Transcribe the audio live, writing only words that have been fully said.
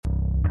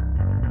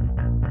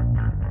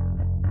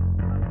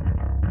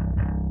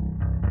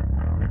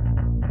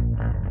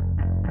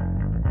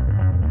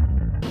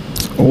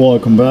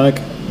Welcome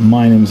back.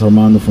 My name is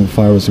Armando from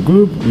Fire as a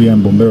Group. We are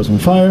Bomberos on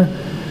Fire.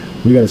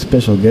 We got a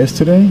special guest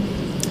today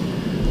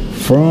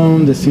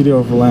from the city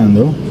of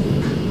Orlando.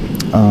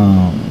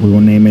 We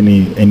won't name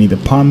any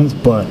departments,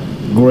 but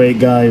great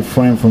guy,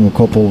 friend from a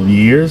couple of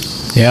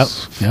years. Yep.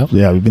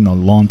 Yeah, we've been a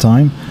long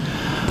time.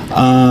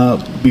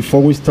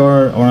 Before we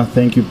start, I want to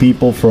thank you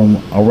people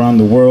from around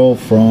the world,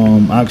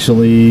 from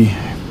actually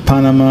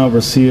Panama,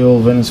 Brazil,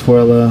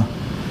 Venezuela,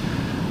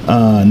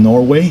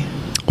 Norway.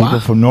 Wow.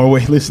 People from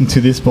Norway listen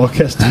to this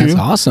podcast too. That's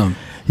awesome.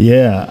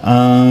 Yeah.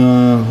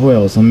 Who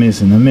else I'm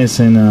missing? I'm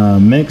missing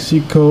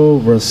Mexico,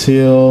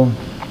 Brazil.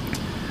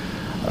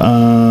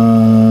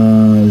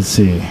 Let's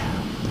see.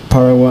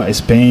 Paraguay,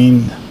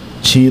 Spain,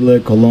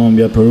 Chile,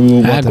 Colombia,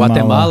 Peru,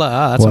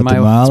 Guatemala. That's where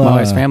my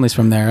wife's family's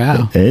from there.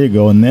 Wow. There you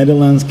go.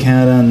 Netherlands,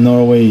 Canada,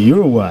 Norway,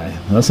 Uruguay.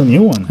 That's a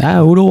new one.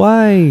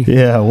 Uruguay.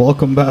 Yeah.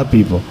 Welcome back,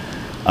 people.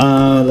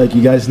 Like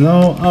you guys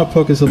know, our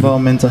podcast is about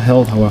mental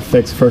health, how it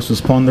affects first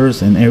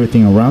responders and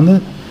everything around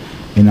it.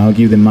 And I'll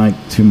give the mic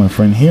to my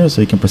friend here so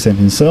he can present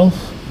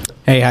himself.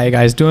 Hey, how you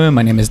guys doing?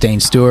 My name is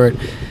Dane Stewart,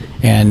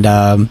 and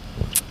I've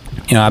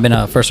been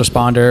a first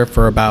responder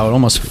for about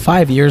almost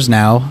 5 years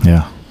now.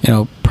 Yeah.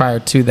 Prior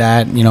to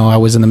that, I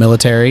was in the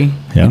military.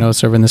 Yeah.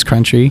 Serving this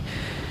country,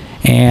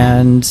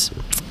 and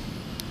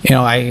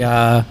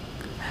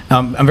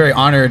I'm very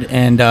honored,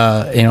 and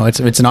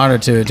it's an honor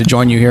to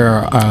join you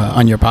here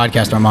on your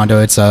podcast, Armando.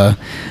 I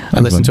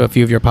listen to a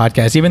few of your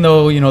podcasts, even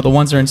though the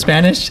ones are in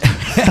Spanish.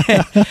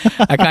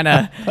 I kind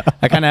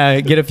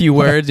of get a few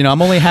words.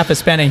 I'm only half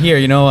Hispanic here.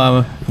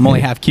 I'm only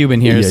half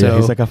Cuban here. So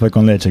he's like café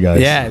con leche, guys.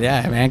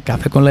 Yeah, man,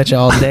 café con leche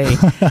all day.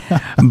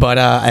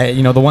 But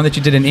the one that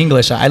you did in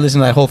English, I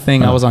listened to that whole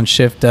thing. I was on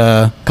shift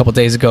a couple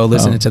days ago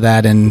listening to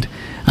that, and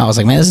I was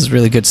like, man, this is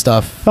really good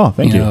stuff. Oh,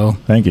 thank you.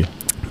 Thank you.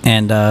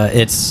 And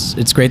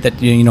it's great that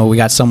we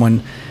got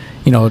someone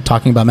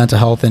talking about mental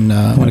health and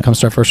when it comes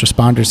to our first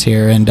responders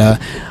here. And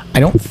I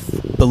don't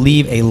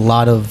believe a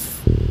lot of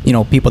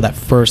people that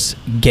first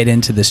get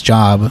into this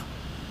job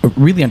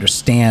really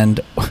understand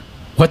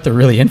what they're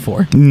really in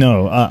for.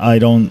 No, I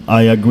don't.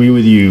 I agree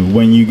with you.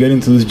 When you get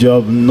into this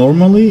job,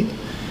 normally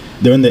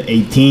they're in the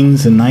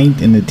 18s and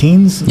the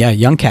teens. Yeah,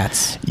 young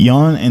cats.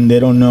 Young, and they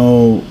don't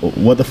know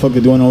what the fuck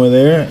they're doing over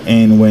there.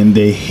 And when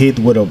they hit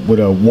with a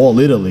wall,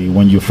 literally,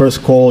 when you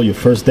first call, your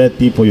first dead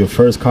people, your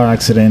first car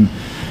accident,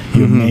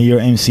 your major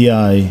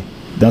MCI,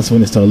 that's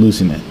when they start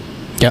losing it.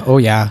 Yeah. Oh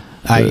yeah.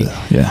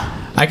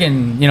 I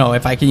can,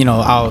 if I can,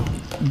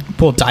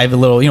 we'll dive a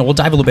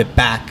little bit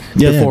back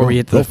before we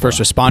hit the first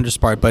responders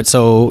part. But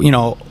so,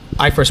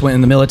 I first went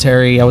in the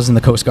military. I was in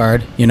the Coast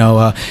Guard,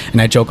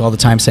 and I joke all the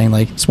time saying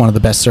like it's one of the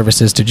best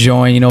services to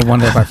join,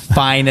 one of our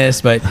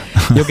finest. But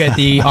you'll get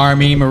the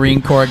Army,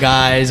 Marine Corps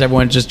guys,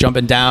 everyone just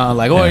jumping down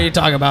like, what are you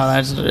talking about?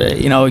 That's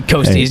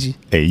coasties.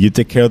 Hey, you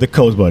take care of the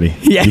coast, buddy.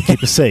 Yeah, you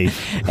keep it safe.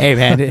 Hey,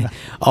 man,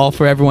 all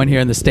for everyone here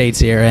in the States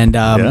here, and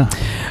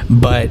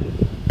but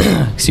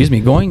excuse me,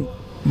 going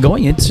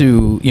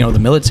into the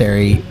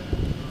military.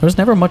 There was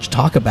never much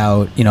talk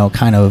about,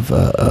 kind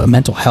of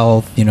mental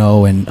health,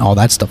 and all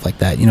that stuff like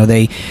that.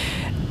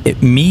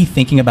 Me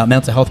thinking about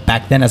mental health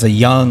back then as a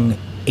young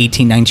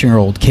 18,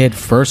 19-year-old kid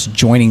first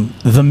joining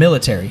the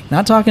military.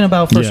 Not talking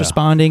about first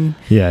responding.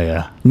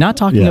 Yeah. Not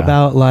talking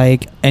about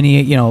like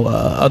any,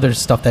 other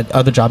stuff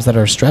other jobs that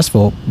are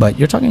stressful. But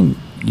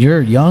you're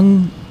a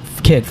young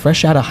kid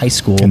fresh out of high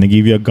school. And they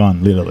give you a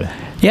gun, literally.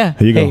 Yeah.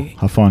 Here you go.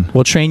 Have fun.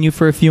 We'll train you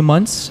for a few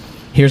months.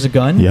 Here's a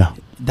gun. Yeah.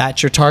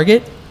 That's your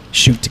target.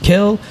 Shoot to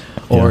kill,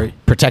 or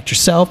protect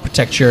yourself,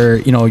 protect your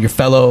your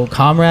fellow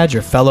comrades,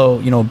 your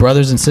fellow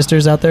brothers and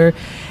sisters out there.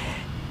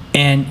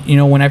 And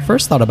when I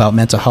first thought about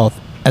mental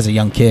health as a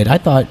young kid, I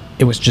thought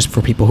it was just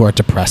for people who are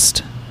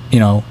depressed.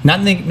 Not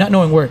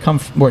knowing where it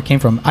came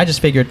from. I just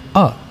figured,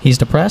 oh, he's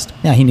depressed.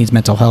 Yeah, he needs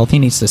mental health. He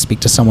needs to speak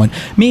to someone.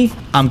 Me,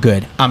 I'm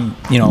good. I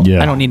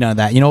don't need none of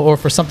that. Or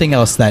for something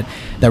else that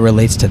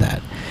relates to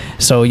that.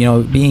 So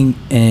being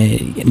a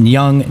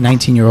young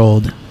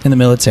 19-year-old in the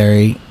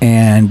military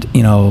and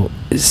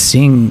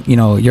seeing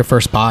your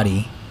first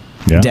body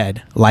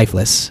dead,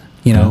 lifeless,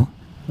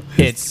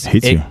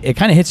 it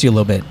kind of hits you a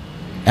little bit.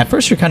 At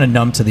first you're kind of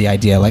numb to the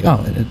idea, like, oh,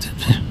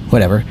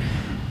 whatever.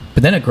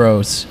 But then it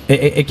grows.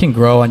 It can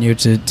grow on you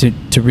to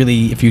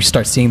really, if you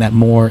start seeing that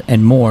more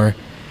and more,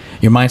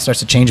 your mind starts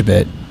to change a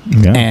bit,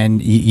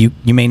 and you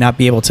may not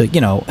be able to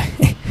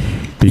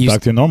be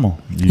back to normal.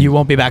 You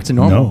won't be back to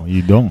normal. No,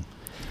 you don't.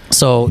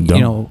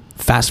 So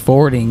fast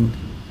forwarding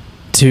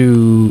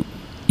to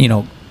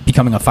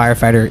becoming a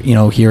firefighter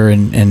here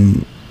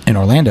in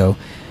Orlando,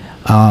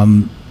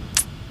 I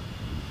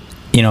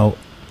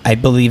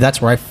believe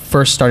that's where I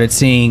first started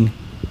seeing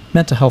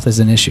mental health as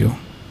an issue.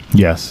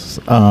 Yes.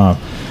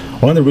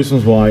 One of the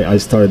reasons why I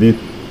started this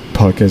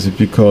podcast is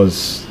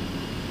because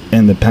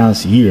in the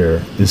past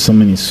year there's so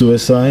many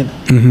suicide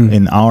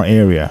in our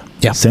area,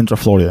 Central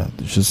Florida,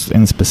 just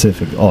in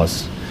specific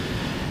us,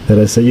 that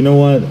I say, you know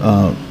what,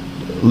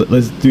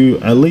 let's do,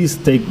 at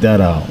least take that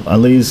out,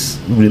 at least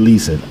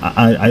release it.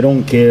 I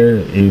don't care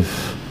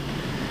if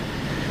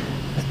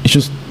it's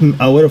just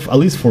I would have, at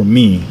least for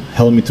me,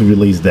 helped me to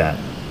release that.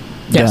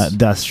 Yes.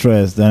 That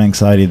stress, that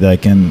anxiety,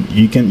 that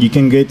you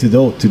can get to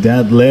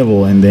that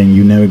level, and then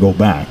you never go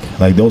back.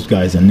 Like those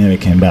guys that never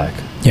came back.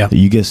 Yeah.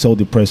 You get so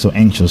depressed, so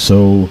anxious,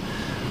 so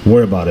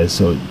worried about it.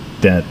 So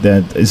that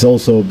is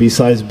also,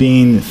 besides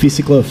being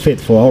physically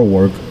fit for our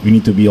work, we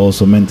need to be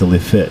also mentally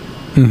fit.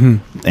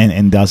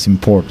 And that's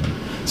important.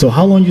 So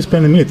how long you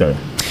spend in the military?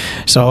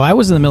 So I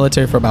was in the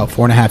military for about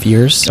 4.5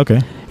 years.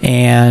 Okay.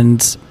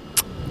 And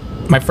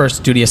my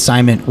first duty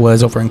assignment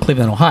was over in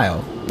Cleveland,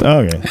 Ohio.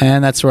 Okay.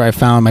 And that's where I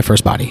found my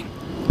first body.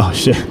 Oh,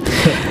 shit.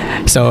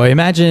 So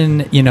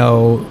imagine,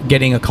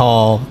 getting a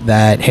call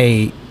that,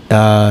 hey,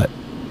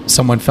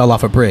 someone fell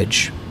off a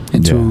bridge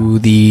into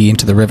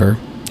the river,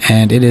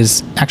 and it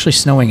is actually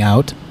snowing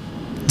out.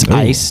 It's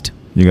iced.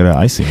 You got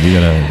icing. You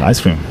got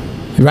ice cream.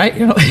 Right?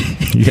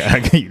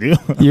 Yeah, you do.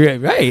 You're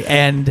right.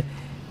 And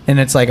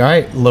it's like, all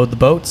right, load the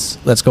boats.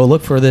 Let's go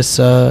look for this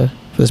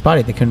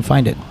body. They couldn't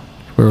find it.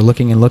 We were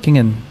looking,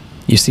 and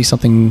you see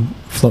something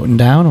floating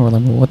down, or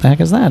like, well, what the heck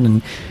is that?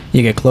 And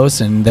you get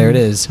close, and there it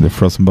is. The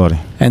frozen body.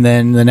 And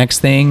then the next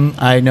thing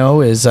I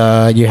know is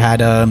you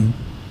had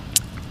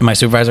my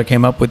supervisor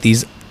came up with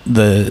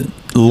the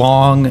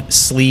long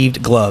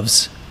sleeved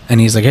gloves, and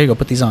he's like, "Here you go,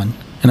 put these on."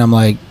 And I'm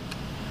like,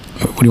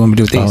 "What do you want me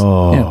to do with these?"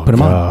 Oh, put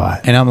them on.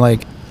 And I'm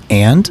like,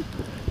 and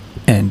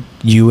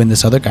you and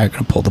this other guy are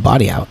gonna pull the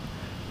body out.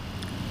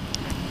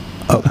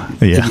 Oh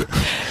yeah.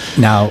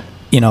 Now,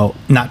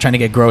 not trying to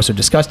get gross or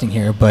disgusting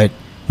here, but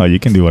oh, you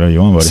can do whatever you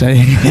want, buddy.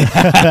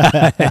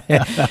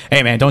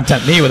 Hey man, don't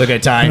tempt me with a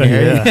good time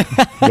here.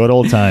 Yeah. Good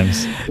old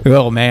times.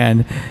 Oh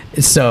man.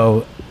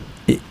 So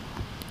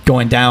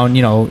going down,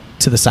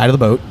 to the side of the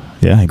boat,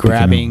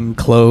 grabbing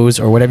clothes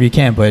or whatever you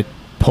can, but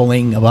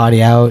pulling a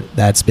body out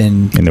that's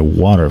been in the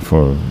water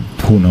for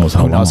who knows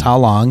how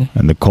long.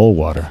 And the cold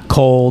water.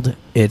 Cold.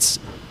 It's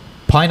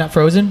probably not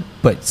frozen,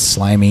 but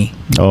slimy.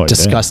 Oh,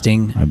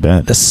 disgusting. I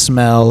bet. The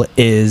smell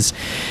is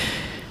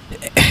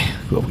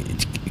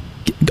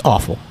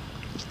awful.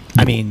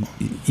 I mean,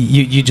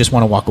 you just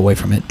want to walk away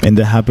from it. And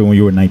that happened when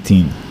you were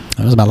 19.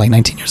 I was about like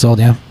 19 years old,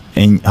 yeah.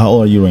 And how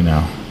old are you right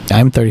now?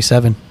 I'm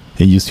 37.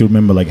 And you still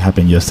remember like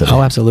happened yesterday?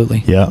 Oh,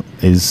 absolutely. Yeah,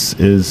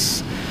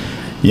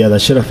 yeah,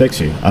 that shit affects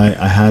you.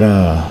 I had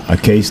a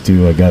case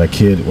too. I got a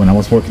kid when I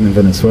was working in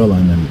Venezuela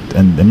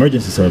and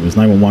emergency service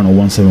 911 or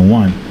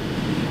 171,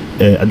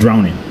 a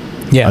drowning.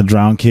 Yeah. A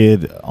drowned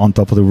kid on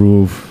top of the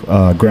roof.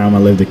 Grandma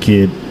left the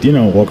kid,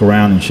 walk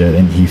around and shit,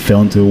 and he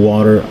fell into the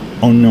water.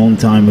 Unknown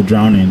time of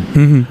drowning.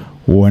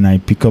 Mm-hmm. When I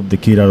pick up the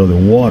kid out of the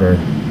water,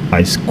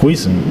 I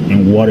squeeze him,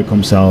 and water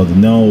comes out of the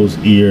nose,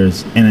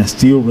 ears, and I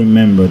still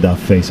remember that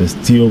face. I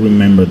still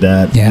remember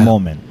that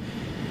moment.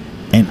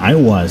 And I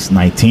was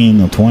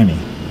 19 or 20.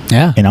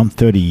 Yeah. And I'm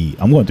 30.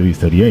 I'm going to be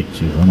 38.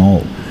 Jeez, I'm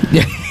old.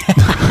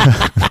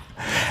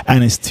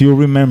 And I still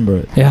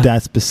remember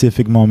that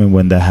specific moment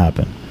when that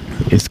happened.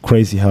 It's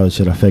crazy how it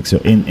shit affects you,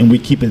 and we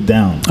keep it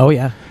down. Oh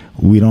yeah.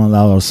 We don't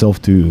allow ourselves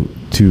to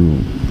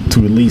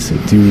release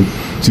it,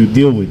 to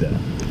deal with that.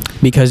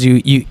 Because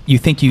you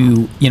think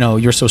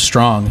you're so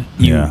strong.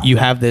 You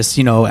have this,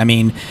 I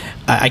mean,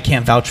 I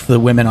can't vouch for the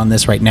women on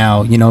this right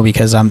now,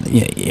 because I'm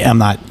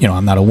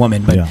not a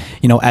woman, but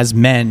as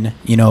men,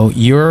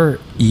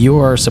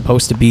 you're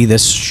supposed to be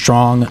this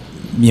strong.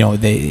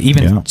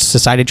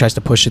 Society tries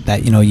to push it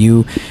that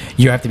you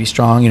have to be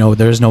strong.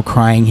 There's no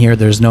crying here.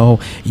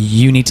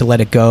 You need to let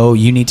it go.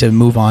 You need to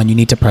move on. You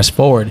need to press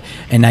forward.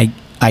 And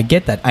I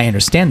get that. I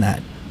understand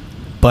that.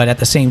 But at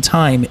the same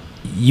time,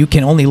 you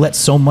can only let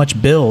so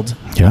much build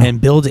and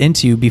build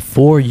into you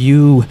before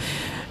you,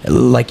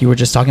 like you were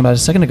just talking about a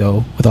second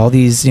ago, with all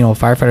these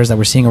firefighters that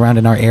we're seeing around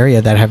in our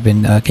area that have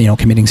been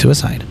committing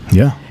suicide.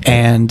 Yeah.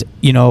 And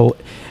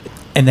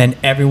and then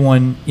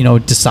everyone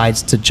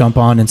decides to jump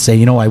on and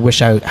say, I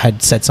wish I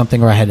had said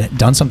something or I had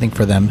done something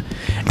for them.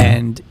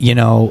 And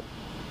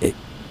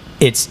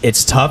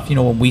it's tough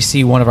when we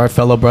see one of our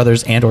fellow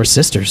brothers and or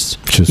sisters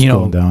just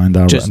going down in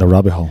the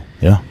rabbit hole.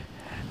 Yeah.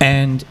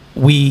 And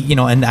we,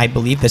 and I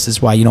believe this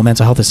is why,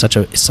 mental health is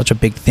such a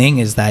big thing,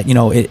 is that,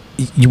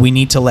 we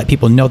need to let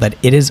people know that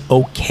it is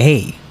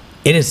okay.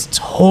 It is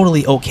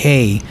totally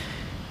okay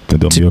to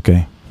be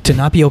okay. To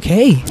not be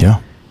okay.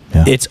 Yeah.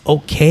 Yeah. It's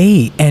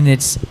okay. And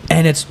it's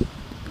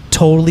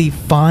totally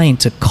fine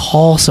to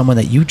call someone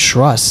that you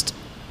trust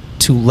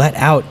to let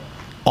out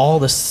all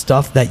the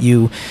stuff that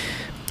you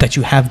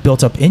have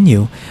built up in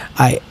you.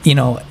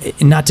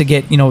 Not to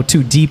get,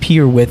 too deep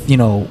here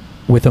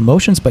with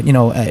emotions, but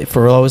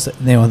for those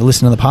that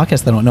listen to the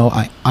podcast that don't know,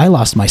 I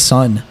lost my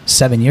son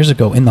 7 years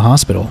ago in the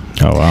hospital.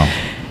 Oh wow.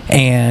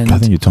 And I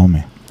think you told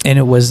me. And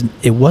it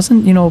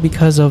wasn't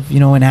because of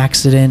an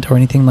accident or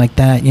anything like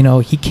that.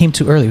 He came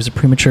too early. He was a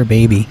premature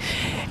baby.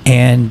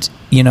 And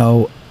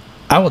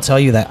I will tell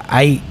you that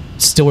I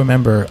still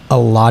remember a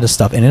lot of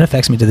stuff, and it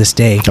affects me to this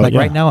day.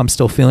 Right now I'm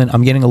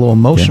getting a little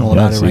emotional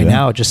about it right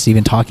now, just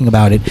even talking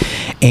about it.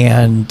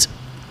 And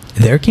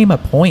there came a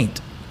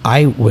point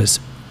I was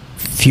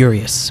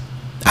furious.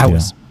 I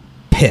was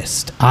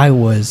pissed. I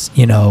was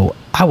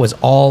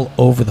all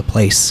over the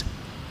place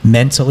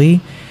mentally.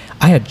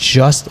 I had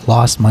just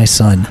lost my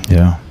son.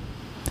 Yeah.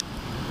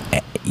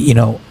 You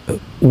know,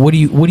 what do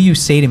you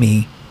say to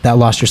me that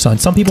lost your son?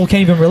 Some people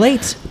can't even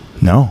relate.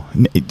 No,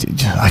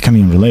 I can't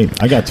even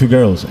relate. I got 2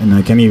 girls, and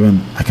I cannot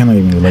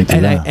even relate to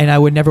that. And I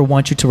would never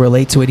want you to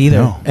relate to it either.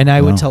 No, and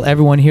I would tell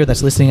everyone here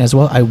that's listening as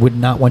well, I would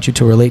not want you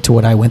to relate to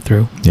what I went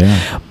through.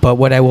 Yeah. But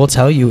what I will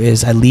tell you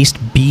is at least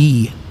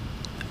be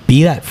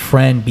that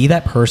friend, be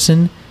that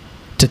person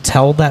to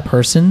tell that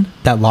person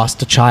that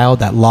lost a child,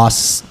 that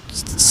lost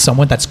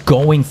someone that's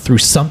going through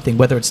something,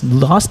 whether it's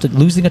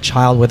losing a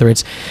child, whether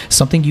it's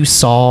something you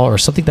saw or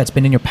something that's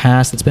been in your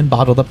past that's been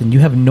bottled up and you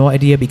have no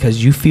idea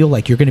because you feel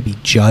like you're going to be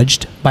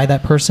judged by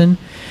that person,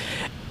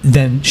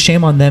 then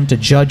shame on them to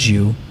judge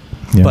you.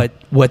 Yeah. But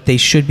what they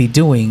should be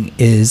doing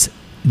is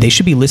they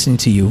should be listening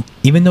to you.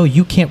 Even though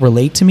you can't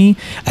relate to me,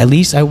 at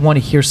least I want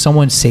to hear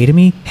someone say to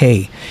me,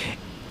 hey,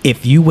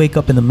 if you wake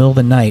up in the middle of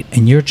the night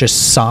and you're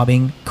just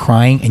sobbing,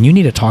 crying, and you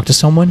need to talk to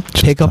someone,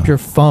 just pick up your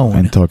phone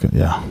and talk.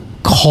 Yeah.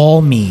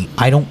 Call me.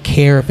 I don't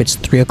care if it's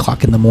 3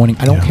 o'clock in the morning.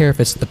 I don't care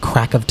if it's the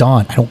crack of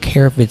dawn. I don't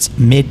care if it's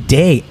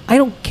midday. I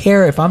don't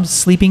care if I'm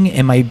sleeping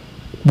in my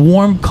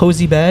warm,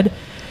 cozy bed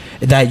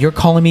that you're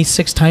calling me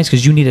 6 times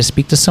because you need to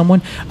speak to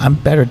someone. I'm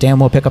better damn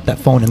well pick up that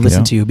phone and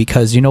listen to you,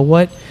 because you know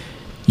what?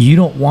 You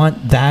don't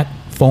want that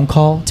phone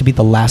call to be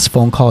the last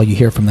phone call you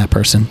hear from that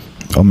person.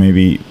 Or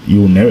maybe you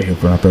will never hear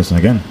from that person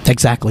again.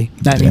 Exactly.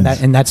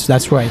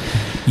 That's right.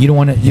 You don't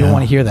want to. You don't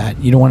want to hear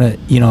that. You don't want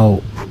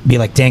to. Be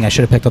like, dang, I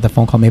should have picked up the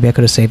phone call. Maybe I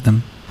could have saved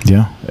them.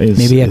 Yeah.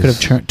 Maybe I could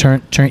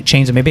have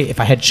changed them. Maybe if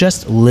I had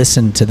just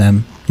listened to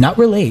them, not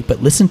relate,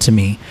 but listen to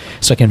me,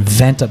 so I can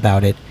vent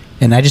about it.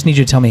 And I just need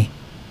you to tell me,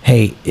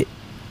 hey,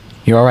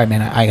 you're all right,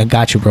 man. I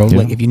got you, bro. Yeah.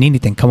 Like, if you need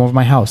anything, come over to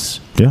my house.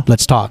 Yeah.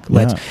 Let's talk.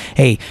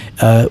 Hey,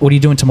 what are you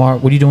doing tomorrow?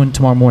 What are you doing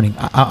tomorrow morning?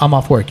 I'm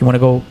off work. You want to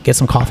go get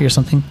some coffee or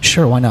something?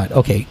 Sure, why not?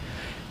 Okay.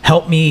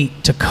 Help me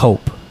to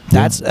cope.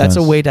 That's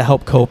a way to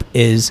help cope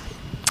is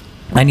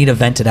I need to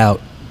vent it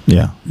out.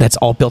 Yeah. That's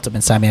all built up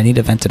inside me. I need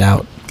to vent it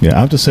out. Yeah,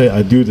 I have to say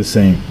I do the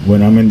same.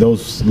 When I'm in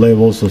those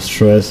levels of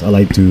stress, I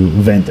like to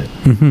vent it.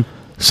 Mm-hmm.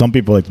 Some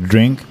people like to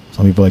drink.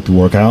 Some people like to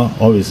work out.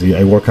 Obviously,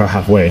 I work out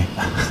halfway.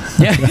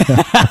 Yeah.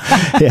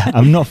 Yeah,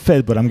 I'm not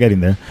fit, but I'm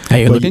getting there.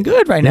 Hey, you're looking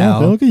good right now.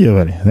 Look at you,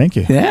 buddy. Thank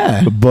you.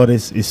 Yeah. But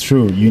it's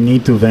true. You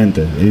need to vent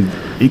it.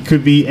 It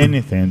could be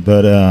anything,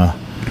 but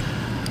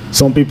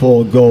some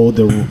people go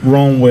the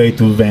wrong way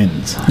to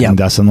vent. Yeah. And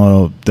that's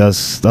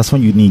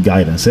when you need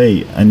guidance.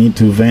 Hey, I need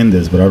to vent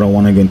this, but I don't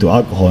want to get into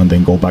alcohol and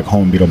then go back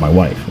home and beat up my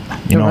wife.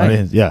 You know what it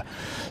is? Yeah.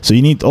 So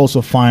you need to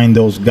also find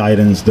those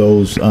guidance,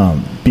 those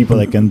people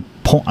that can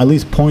at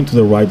least point to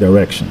the right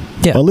direction.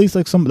 Yeah. Or at least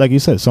like you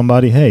said,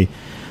 somebody, hey,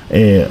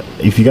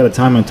 if you got a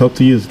time and talk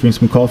to you, drink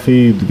some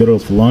coffee, go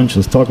out for lunch,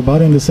 let's talk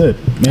about it, and that's it.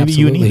 Maybe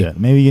you need that.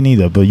 Maybe you need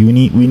that, but we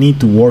need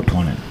to work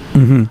on it.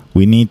 Mm-hmm.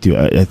 We need to.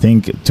 I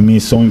think to me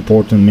it's so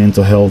important,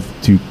 mental health,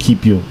 to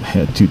keep your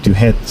head to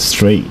head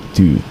straight,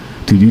 to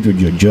do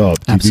your job,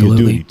 to do your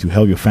duty, to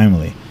help your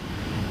family.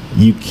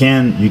 You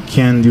can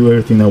do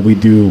everything that we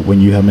do when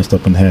you have messed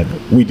up in the head.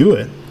 We do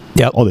it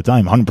all the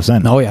time,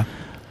 100%. Oh yeah.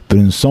 But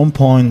in some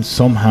point,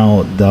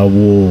 somehow that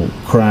will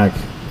crack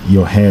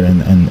your head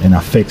and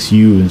affects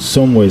you in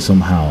some way,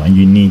 somehow, and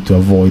you need to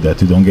avoid that,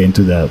 to don't get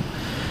into that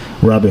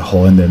rabbit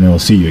hole and then they'll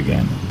see you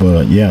again.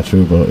 But yeah,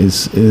 true, bro.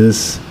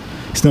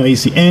 It's not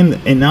easy, and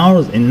in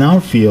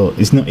our field,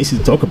 it's not easy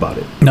to talk about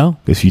it. No,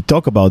 if you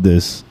talk about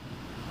this,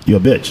 you're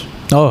a bitch.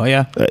 Oh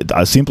yeah,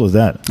 as simple as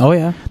that. Oh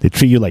yeah, they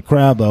treat you like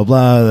crap, blah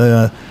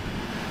blah.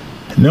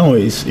 No,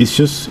 it's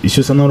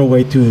just another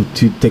way to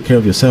take care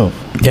of yourself.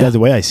 Yeah. That's the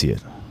way I see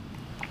it.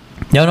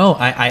 No,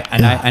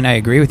 I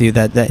agree with you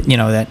that you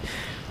know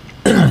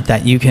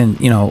that you can,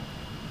 you know,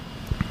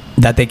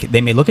 that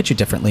they may look at you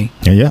differently.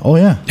 Yeah. Oh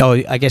yeah. Oh,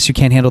 I guess you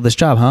can't handle this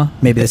job, huh?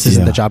 Maybe this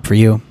isn't the job for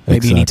you.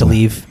 Maybe you need to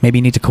leave. Maybe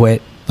you need to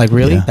quit. Like,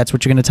 really? Yeah. That's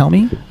what you're going to tell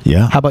me?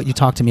 Yeah. How about you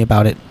talk to me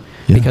about it?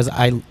 Yeah. Because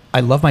I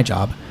love my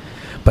job.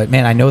 But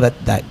man, I know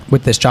that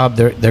with this job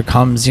there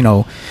comes, you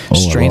know,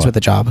 strains with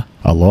the job.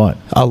 A lot.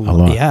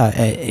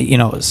 Yeah. You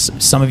know,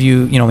 some of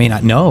you, you know, may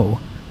not know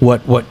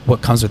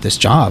what comes with this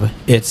job.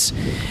 It's,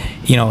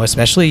 you know,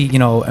 especially, you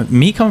know,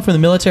 me coming from the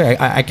military,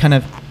 I kind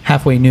of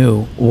halfway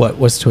knew what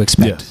was to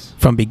expect. Yes.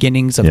 From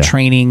beginnings of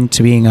training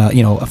to being a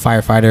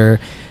firefighter,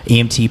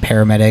 EMT,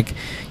 paramedic,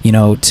 you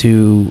know,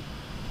 to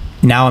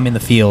now I'm in the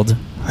field,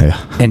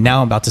 and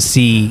now I'm about to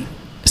see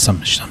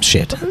some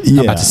shit. I'm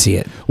about to see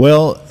it.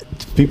 Well,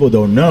 people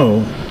don't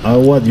know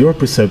what your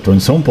preceptor in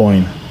some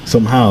point,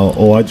 somehow,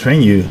 or I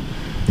train you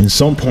in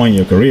some point in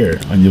your career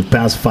in your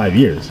past 5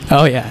 years.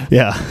 Oh yeah.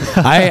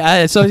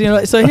 So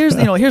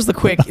here's the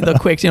quick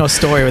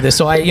story with this.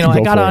 So I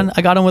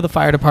got on with the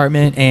fire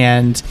department,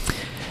 and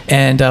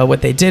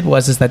what they did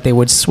was that they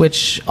would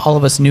switch all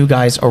of us new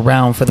guys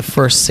around for the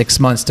first 6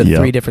 months to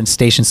 3 different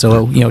stations.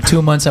 So,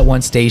 2 months at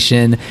one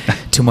station,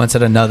 2 months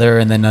at another,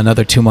 and then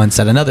another 2 months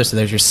at another. So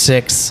there's your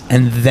 6.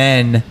 And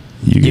then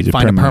you'd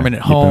find a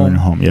permanent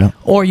home. Yeah.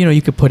 Or,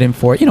 you could put in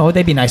for,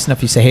 they'd be nice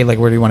enough. You say, hey, like,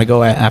 where do you want to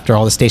go after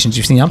all the stations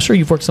you've seen? I'm sure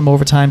you've worked some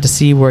overtime to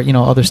see where,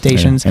 other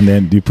stations. Yeah. And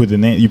then you put the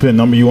name, you put a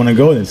number you want to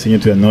go, and send you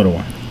to another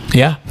one.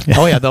 Yeah.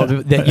 Oh, yeah.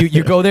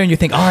 You go there and you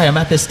think, all right, I'm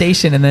at this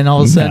station. And then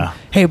all of a sudden,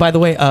 hey, by the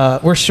way,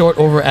 we're short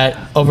over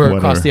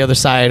across the other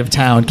side of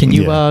town. Can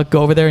you go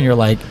over there? And you're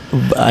like,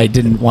 I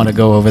didn't want to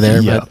go over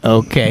there, but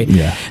okay.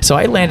 Yeah. So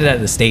I landed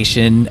at the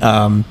station,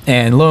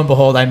 and lo and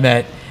behold, I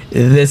met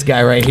this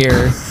guy right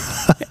here.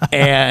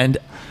 And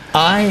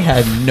I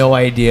had no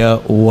idea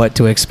what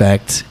to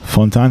expect.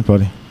 Fun times,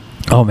 buddy.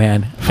 Oh,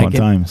 man. Fun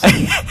times.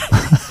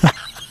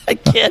 I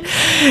can't.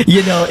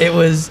 It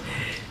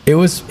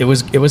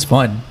was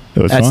fun.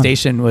 That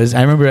station was.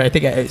 I remember. I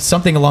think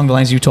something along the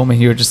lines you told me.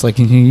 You were just like,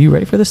 "You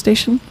ready for the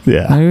station?"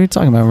 Yeah. What are you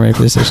talking about? I'm ready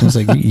for the station. It's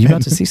like, you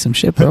about to see some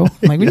shit, bro. I'm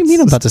like, what do you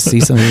mean I'm about to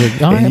see something?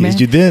 Like, all right, man. Yes,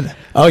 you did.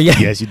 Oh yeah.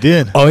 Yes, you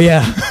did. Oh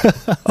yeah.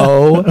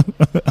 Oh,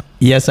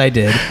 yes, I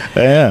did.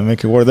 Yeah,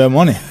 make it worth that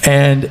money.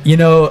 And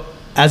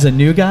as a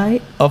new guy,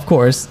 of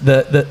course,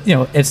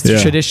 it's the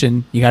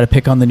tradition. You got to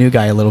pick on the new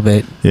guy a little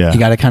bit. Yeah. You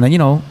got to kind of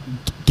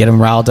get him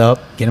riled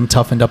up, get him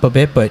toughened up a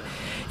bit, but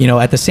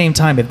at the same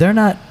time, if they're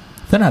not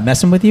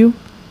messing with you,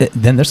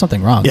 then there's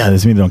something wrong. Yeah,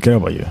 this means they don't care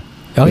about you.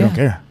 Oh, they don't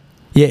care.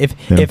 Yeah,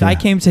 if I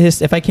came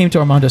to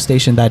Armando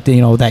Station that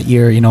that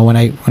year, when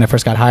I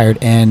first got hired,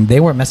 and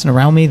they weren't messing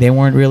around me, they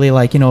weren't really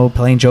like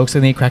playing jokes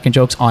with me, cracking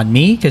jokes on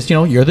me, because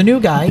you're the new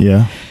guy.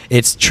 Yeah,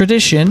 it's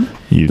tradition.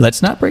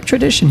 Let's not break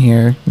tradition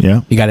here.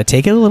 Yeah, you got to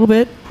take it a little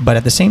bit, but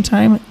at the same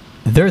time,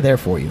 they're there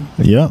for you.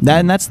 Yeah,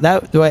 that's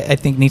I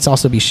think needs to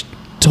also be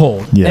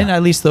told, and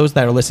at least those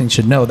that are listening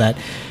should know that.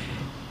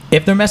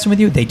 If they're messing with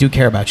you, they do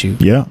care about you.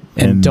 Yeah,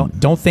 and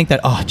don't think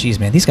that, oh, geez,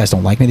 man, these guys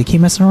don't like me. They keep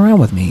messing around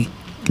with me.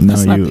 No,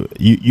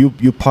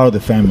 you're part of the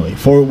family.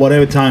 For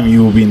whatever time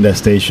you will be in that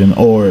station,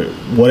 or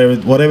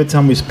whatever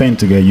time we spend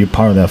together, you're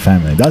part of that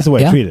family. That's the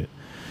way I treat it.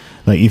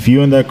 Like, if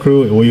you're in that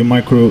crew or you're my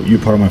crew, you're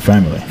part of my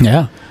family.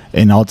 Yeah.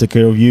 And I'll take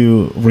care of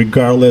you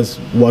regardless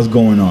what's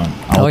going on.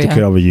 I'll take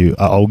care of you.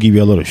 I'll give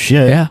you a little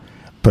shit. Yeah.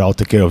 But I'll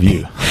take care of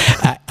you.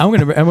 I'm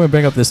gonna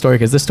bring up this story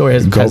because this story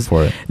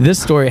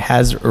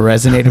has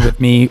resonated with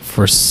me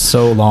for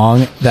so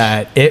long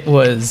that it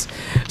was.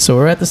 So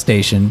we're at the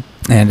station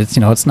and it's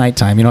it's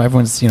nighttime.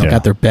 Everyone's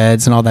got their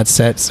beds and all that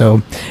set.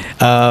 So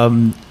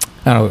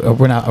I don't know.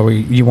 We're not. Are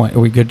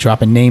we good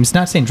dropping names?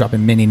 Not saying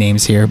dropping many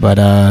names here, but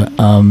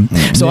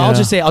so I'll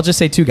just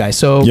say two guys.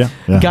 So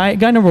guy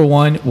number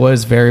one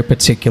was very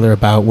particular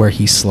about where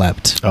he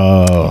slept.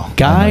 Oh,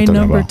 guy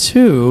number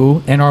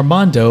two and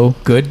Armando,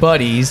 good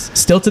buddies,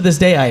 still to this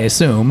day, I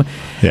assume.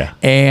 Yeah.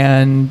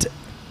 And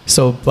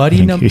so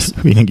buddy number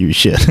we didn't give you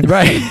shit,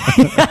 right?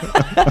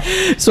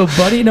 So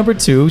buddy number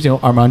two,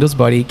 Armando's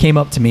buddy, came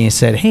up to me and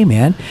said, "Hey,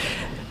 man,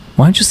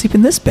 why don't you sleep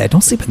in this bed?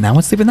 Don't sleep in that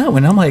one. Sleep in that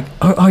one." And I'm like,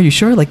 are you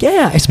sure? Like,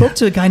 yeah. I spoke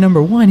to guy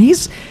number one.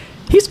 He's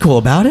cool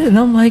about it. And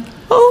I'm like,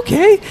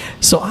 okay.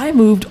 So I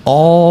moved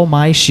all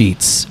my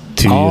sheets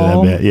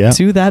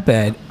to that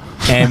bed.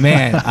 And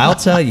man, I'll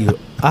tell you,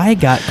 I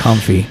got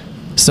comfy.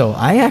 So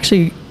I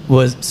actually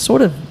was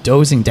sort of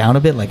dozing down a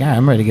bit. Like,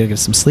 I'm ready to get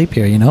some sleep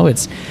here.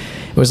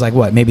 It was like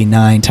maybe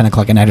 9, 10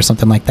 o'clock at night or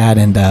something like that.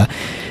 And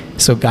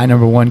so guy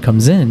number one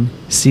comes in,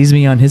 sees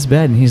me on his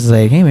bed, and he's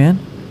like, "Hey, man,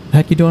 the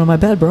heck you doing on my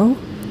bed, bro?"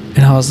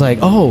 And I was like,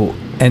 oh.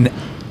 And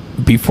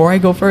before I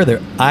go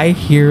further, I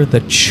hear the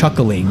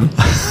chuckling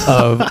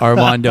of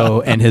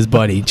Armando and his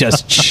buddy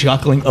just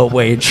chuckling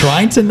away,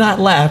 trying to not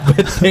laugh,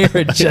 but they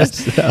were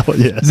just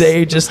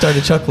they just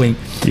started chuckling.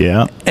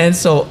 Yeah. And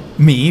so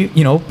me,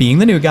 being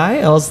the new guy,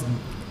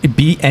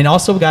 and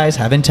also guys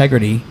have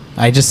integrity.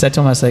 I just said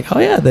to him, I was like, oh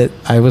yeah, that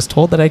I was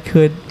told that I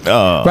could.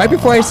 Right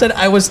before I said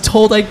I was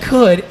told I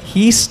could,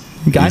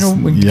 guy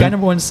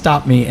number one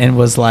stopped me and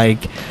was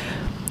like,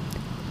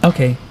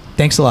 okay,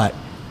 thanks a lot.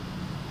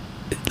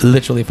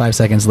 Literally 5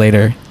 seconds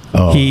later,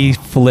 he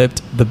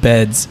flipped the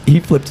beds. He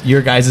flipped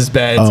your guys'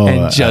 beds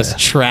and just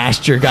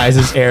trashed your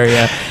guys'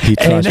 area. He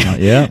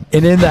trashed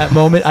And in that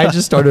moment, I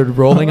just started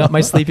rolling up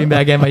my sleeping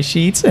bag and my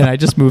sheets, and I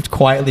just moved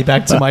quietly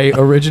back to my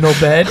original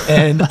bed.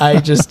 And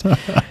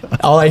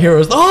all I hear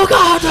was, "Oh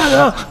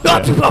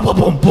God!"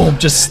 Boom, boom,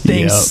 just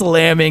things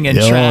slamming and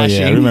trashing.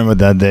 Yeah, I remember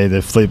that day.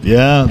 The flip.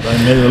 Yeah,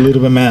 I made it a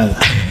little bit mad.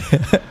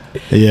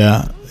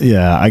 Yeah.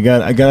 I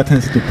got a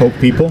tendency to poke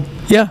people.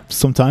 Yeah,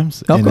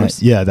 sometimes. Of course.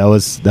 That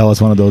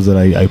was one of those that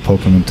I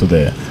poke them into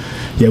the.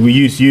 Yeah, we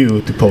use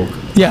you to poke.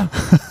 Yeah.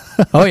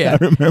 Oh yeah.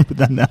 I remember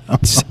that now.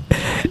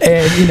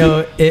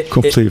 And it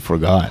completely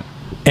forgot.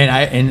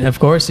 And of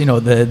course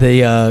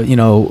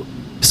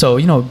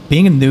so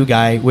being a new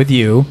guy with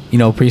you,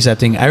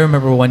 precepting. I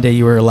remember one day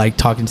you were like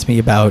talking to me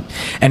about,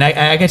 and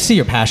I could see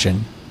your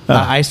passion.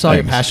 I saw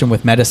your passion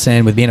with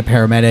medicine, with being a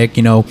paramedic.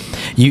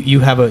 You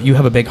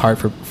have a big heart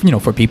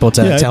for people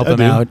to help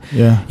them out.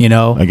 Yeah.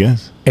 I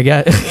guess.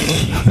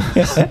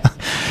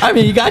 I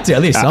mean, you got to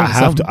at least. I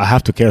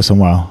have to care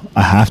somehow.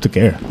 I have to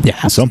care. Yeah.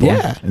 At some point.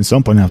 Yeah. At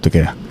some point, I have to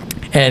care.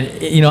 And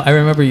I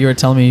remember you were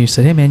telling me. You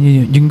said, "Hey, man,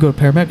 you can go to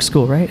paramedic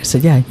school, right?" I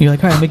said, "Yeah." You're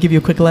like, "All right, I'm gonna give you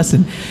a quick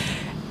lesson."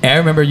 And I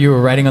remember you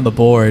were writing on the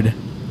board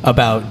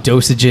about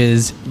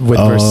dosages with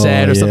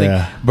Versed or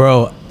something,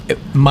 bro.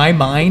 My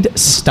mind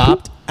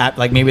stopped at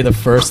like maybe the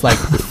first like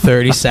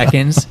 30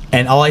 seconds,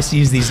 and all I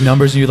see is these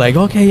numbers. And you're like,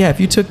 okay, yeah, if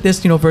you took this,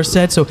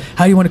 Versed, so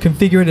how do you want to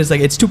configure it? It's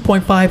like it's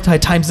 2.5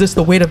 times this,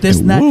 the weight of this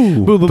and that.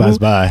 Boo, boo, boo.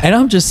 And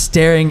I'm just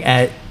staring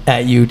at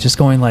you, just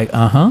going like,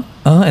 and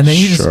then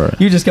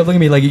you just kept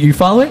looking at me like, you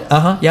follow it?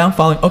 Yeah, I'm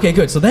following. Okay,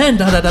 good. So then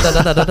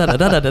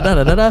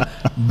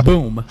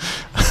boom,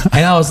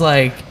 and I was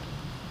like,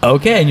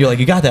 okay, and you're like,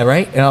 you got that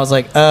right? And I was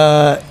like,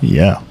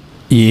 yeah,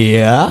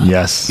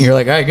 yes. And you're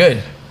like, all right,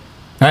 good.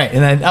 All right,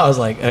 and then I was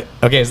like,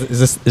 okay, are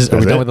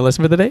we done with the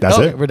lesson for the day? That's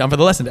it. We're done for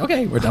the lesson.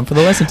 Okay, we're done for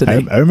the lesson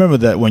today. I remember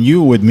that when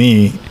you were with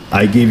me,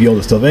 I gave you all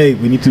the stuff. Hey,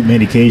 we need to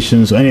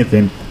medications or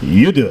anything.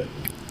 You do it.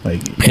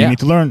 Like, you need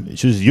to learn.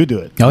 It's just you do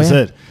it. That's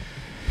it.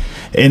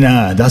 And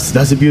that's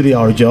the beauty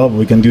of our job.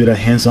 We can do that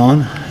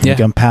hands-on. You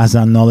can pass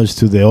that knowledge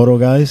to the other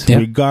guys,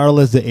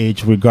 regardless the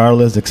age,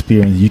 regardless the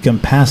experience. You can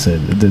pass it.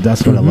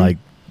 That's what I like,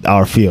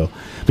 our field.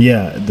 But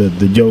yeah,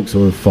 the jokes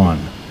were fun.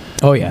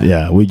 Oh, yeah.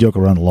 Yeah, we joke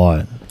around a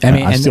lot. I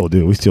mean, I still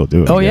do. We still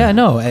do it. Oh, yeah,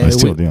 no. I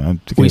still do.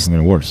 I'm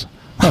getting worse.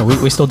 No,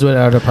 we still do it at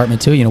our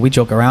department, too. We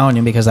joke around,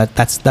 and because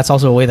that's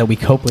also a way that we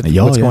cope with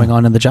what's going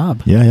on in the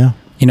job. Yeah.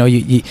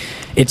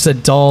 It's a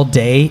dull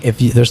day if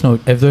there's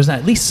not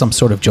at least some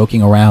sort of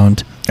joking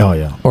around. Oh,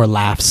 yeah. Or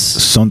laughs.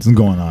 Something's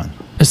going on.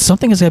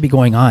 Something is going to be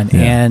going on.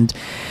 Yeah. And,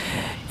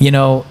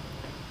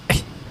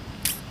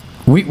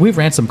 we've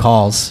ran some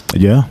calls.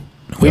 Yeah.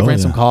 We've ran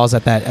some calls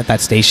at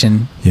that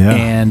station. Yeah.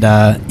 And,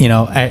 I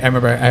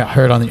remember I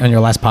heard on your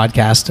last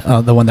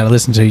podcast, the one that I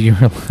listened to, you're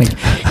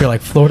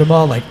like, Florida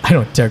Mall? Like, I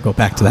don't dare go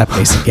back to that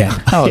place again.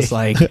 I was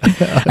like,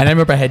 and I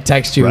remember I had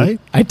texted you. Right?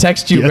 I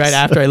texted you right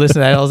after I listened to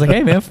that. I was like,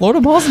 hey, man, Florida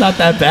Mall's not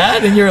that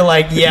bad. And you're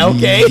like, yeah,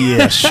 okay.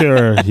 Yeah,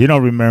 sure. You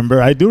don't remember.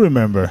 I do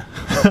remember.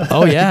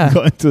 Oh, yeah.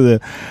 going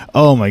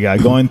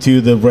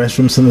to the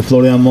restrooms in the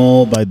Florida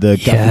Mall by the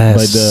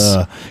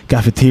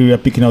cafeteria,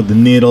 picking out the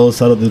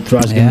needles out of the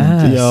trash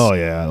can. Oh,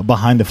 yeah.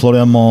 Behind the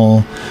Florida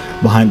Mall,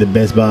 behind the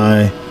Best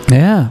Buy.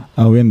 Yeah.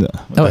 Oh, what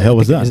the hell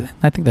was that?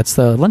 I think that's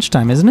the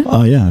lunchtime, isn't it?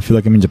 Oh, yeah. I feel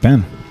like I'm in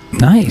Japan.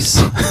 Nice.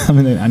 I'm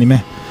in anime.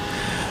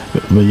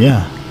 But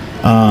yeah.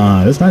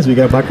 That's nice. We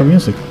got background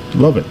music.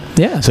 Love it.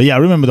 Yeah. So, yeah, I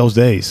remember those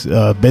days.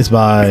 Best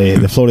Buy,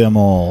 the Florida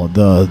Mall,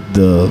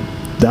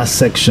 that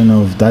section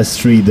of that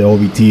street, the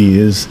OBT,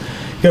 is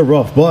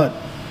rough. But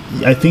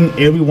I think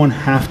everyone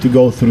have to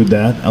go through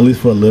that, at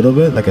least for a little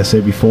bit, like I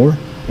said before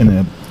in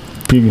the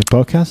previous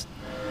podcast.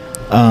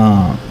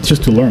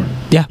 Just to learn.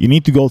 Yeah. You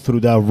need to go through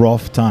that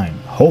rough time.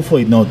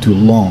 Hopefully not too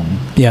long.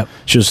 Yeah.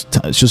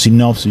 Just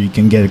enough so you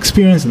can get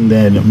experience and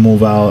then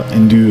move out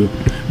and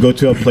go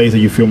to a place that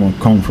you feel more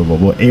comfortable.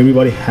 But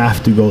everybody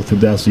have to go through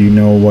that so you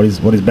know what is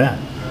bad.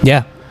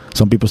 Yeah.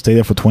 Some people stay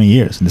there for 20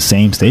 years in the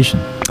same station,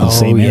 the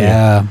same area.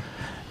 Yeah.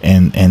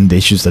 And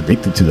they just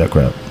addicted to that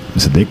crap.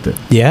 It's addicted.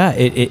 Yeah,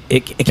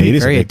 it can be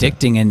very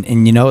addicting,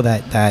 and you know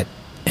that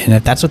and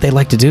if that's what they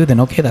like to do, then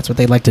okay, that's what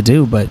they like to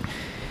do. But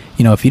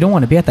if you don't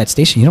want to be at that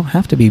station, you don't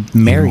have to be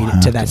married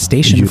to that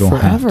station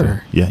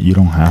forever. Yeah, you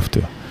don't have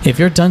to. If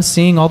you're done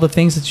seeing all the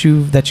things that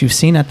you've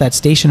seen at that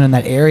station in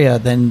that area,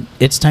 then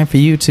it's time for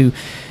you to,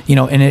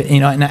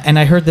 and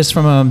I heard this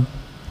from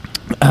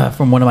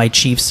one of my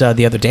chiefs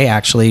the other day.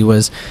 Actually,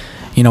 was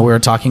we were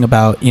talking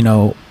about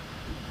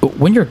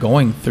when you're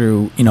going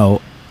through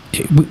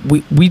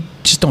we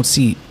just don't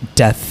see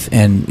death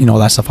and all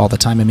that stuff all the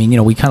time. I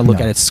mean, we kind of look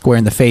at it square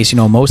in the face,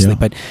 mostly,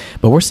 but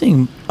we're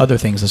seeing other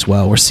things as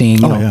well. We're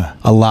seeing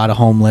a lot of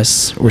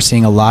homeless. We're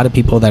seeing a lot of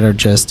people that are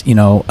just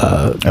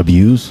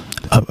abuse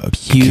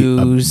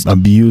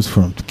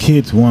from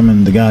kids,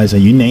 women, the guys,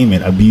 you name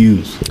it,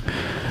 abuse.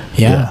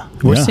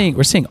 We're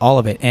seeing all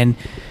of it, and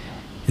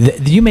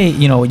you may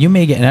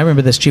get. And I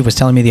remember this chief was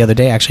telling me the other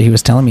day. Actually, he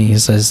was telling me, he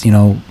says,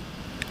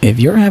 if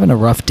you're having a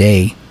rough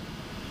day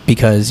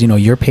because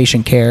your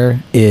patient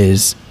care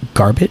is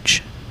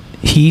garbage,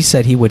 he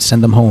said he would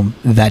send them home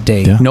that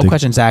day, no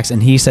questions asked,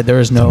 and he said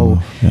there's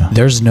no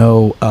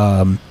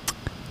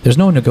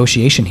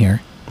negotiation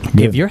here.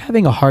 Good. If you're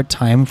having a hard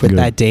time with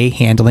that day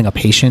handling a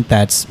patient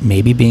that's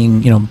maybe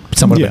being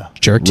somewhat of a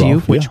jerk to you,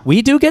 which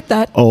we do get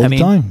that all the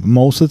time,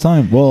 most of the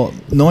time. Well,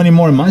 not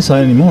anymore on my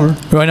side anymore.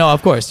 Right, no,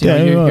 of course.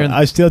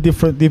 I still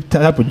different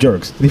type of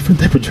jerks.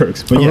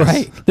 But yes.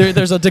 Right.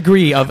 There's a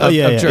degree of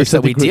jerks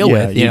that we deal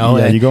with.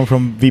 You go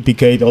from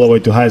VPK all the way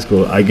to high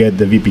school. I get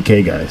the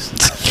VPK guys.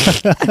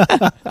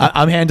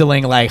 I'm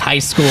handling like high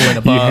school and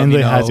above. You're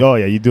handling high school. Oh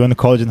yeah, you're doing the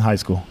college and high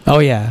school. Oh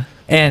yeah,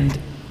 and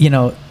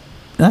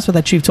that's what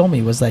that chief told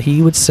me, was that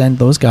he would send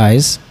those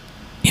guys,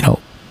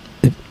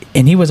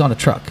 and he was on a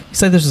truck. He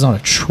said this was on a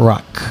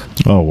truck.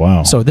 Oh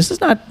wow! So this is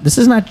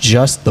not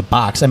just the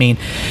box. I mean,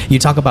 you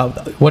talk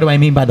about, what do I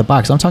mean by the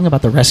box? I'm talking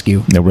about the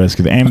rescue.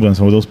 The ambulance.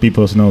 For those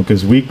people know,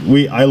 because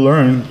I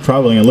learned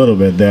traveling a little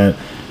bit that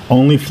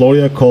only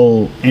Florida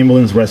call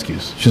ambulance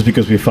rescues, just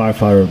because we're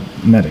firefighter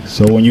medics.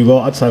 So when you go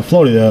outside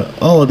Florida,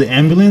 the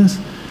ambulance,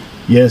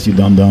 yes, you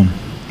dumb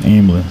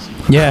ambulance.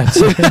 Yeah.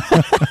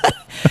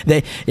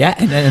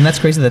 and that's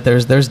crazy that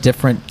there's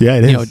different. Yeah,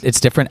 it is. It's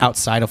different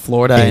outside of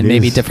Florida and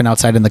maybe different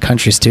outside in the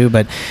countries too.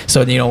 But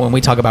so when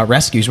we talk about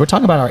rescues, we're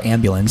talking about our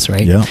ambulance,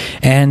 right? Yeah.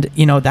 And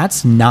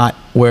that's not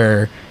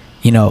where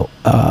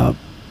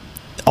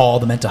all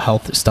the mental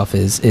health stuff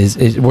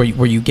is where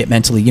you get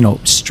mentally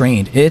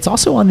strained. It's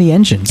also on the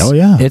engines. Oh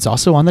yeah. It's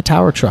also on the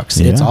tower trucks.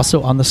 Yeah. It's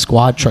also on the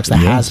squad trucks, the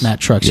hazmat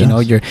trucks.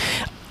 Yes.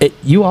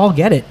 You all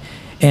get it.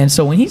 And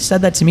so when he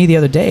said that to me the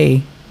other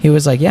day, he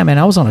was like, "Yeah, man,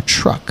 I was on a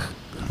truck."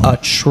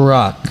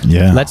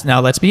 Yeah.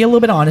 Let's be a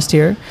little bit honest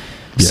here.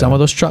 Yeah. Some of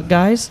those truck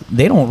guys,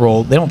 they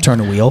don't turn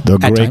a wheel. They're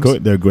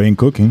great in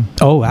cooking.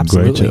 Oh,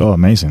 absolutely. Oh,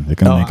 amazing. They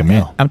can make a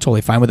meal. I'm totally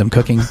fine with them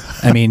cooking.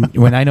 I mean,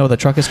 when I know the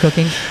truck is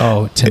cooking,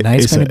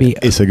 tonight's going to be...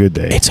 It's a good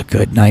day. It's a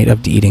good night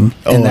of eating.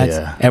 And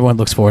everyone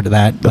looks forward to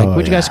that. Like,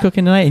 what you guys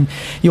cooking tonight? And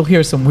you'll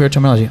hear some weird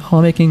terminology. Oh,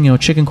 I'm making,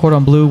 chicken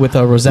cordon bleu with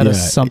a Rosetta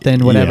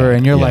something, whatever.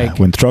 And you're like...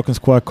 When truck and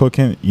squad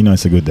cooking,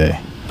 it's a good day.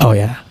 Oh,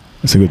 yeah.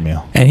 It's a good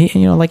meal. And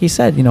he, like he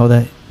said,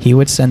 that he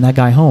would send that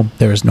guy home.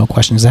 There is no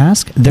questions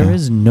asked. There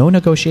is no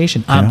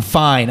negotiation. I'm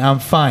fine.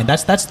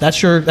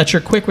 That's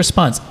your quick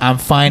response. I'm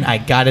fine. I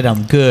got it.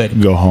 I'm good.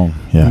 Go home.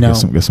 Yeah. No.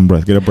 Get some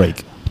breath. Get a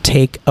break.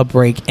 Take a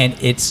break, and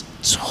it's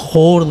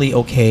totally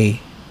okay.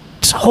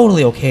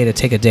 Totally okay to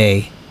take a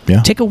day.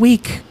 Yeah. Take a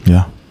week.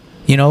 Yeah.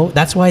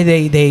 That's why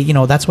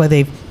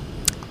they've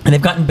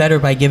gotten better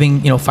by giving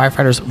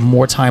firefighters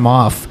more time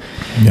off,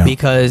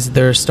 because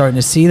they're starting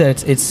to see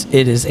that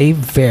it is a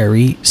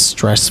very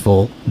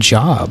stressful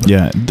job.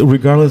 Yeah,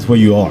 regardless where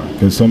you are,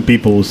 because some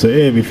people will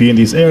say, hey, if you're in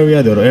this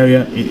area, the other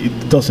area,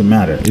 it doesn't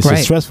matter. It's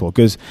just stressful,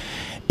 because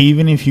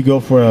even if you go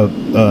for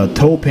a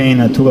toe pain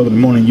at 2 o'clock in the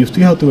morning, you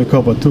still have to wake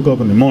up at 2 o'clock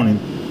in the morning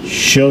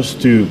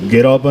just to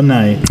get up at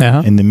night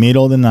in the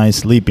middle of the night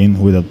sleeping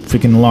with a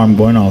freaking alarm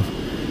going off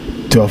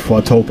for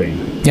a toe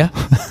pain. Yeah.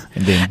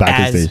 And then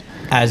back to stage.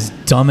 As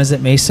dumb as it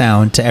may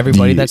sound to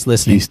everybody that's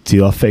listening, it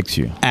still affects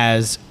you.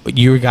 As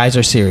you guys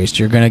are serious,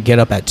 you're going to get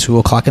up at 2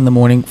 o'clock in the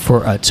morning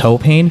for a toe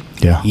pain?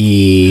 Yeah.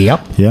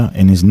 Yep. Yeah,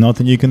 and there's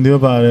nothing you can do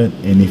about it.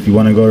 And if you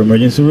want to go to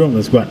emergency room,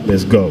 let's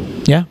go.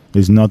 Yeah.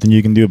 There's nothing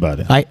you can do about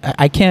it.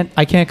 I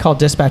can't call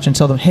dispatch and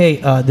tell them,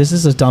 hey, this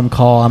is a dumb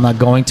call. I'm not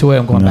going to it.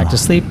 I'm going back to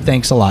sleep.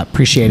 Thanks a lot.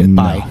 Appreciate it.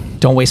 Bye.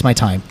 Don't waste my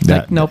time.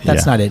 Nope,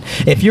 that's not it.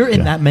 If you're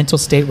in that mental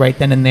state right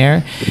then and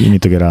there, you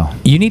need to get out.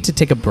 You need to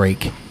take a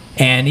break.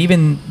 And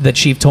even the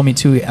chief told me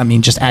too, I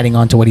mean, just adding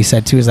on to what he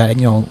said too, is that,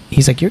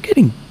 he's like, you're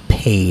getting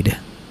paid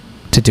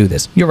to do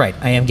this. You're right.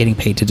 I am getting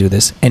paid to do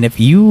this. And if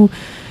you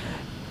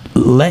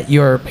let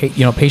your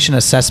patient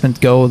assessment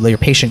go, let your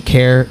patient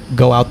care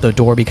go out the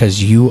door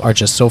because you are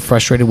just so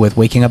frustrated with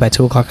waking up at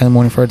 2 o'clock in the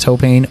morning for a toe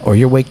pain, or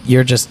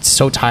you're just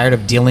so tired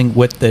of dealing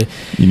with the...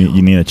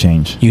 You need a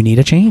change. You need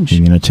a change.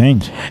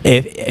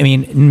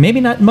 Maybe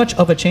not much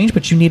of a change,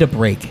 but you need a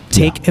break.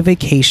 Take a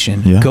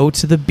vacation. Yeah. Go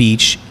to the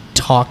beach.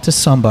 Talk to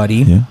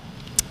somebody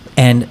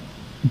and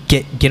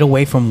get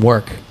away from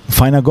work.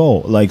 Find a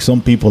goal. Like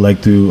some people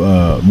like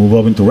to move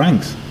up into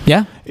ranks.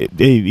 Yeah.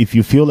 If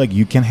you feel like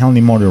you can't handle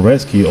anymore the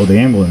rescue or the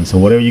ambulance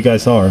or whatever you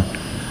guys are,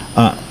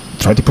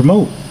 try to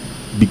promote.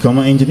 Become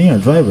an engineer,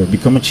 driver.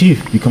 Become a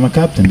chief. Become a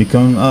captain.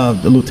 Become a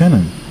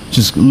lieutenant.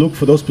 Just look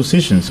for those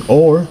positions.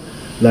 Or,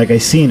 like I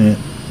seen it,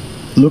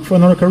 look for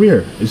another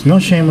career. There's no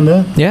shame in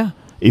that. Yeah.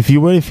 If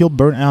you really feel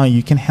burnt out,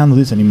 you can't handle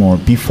this anymore.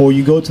 Before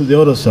you go to the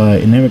other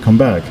side and never come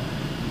back,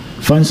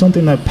 find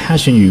something that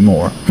passions you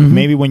more. Mm-hmm.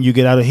 Maybe when you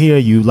get out of here,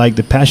 you like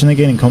the passion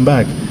again and come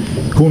back.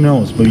 Who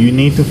knows? But you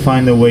need to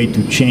find a way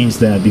to change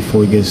that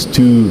before it gets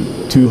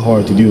too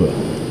hard to do it.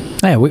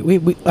 Yeah,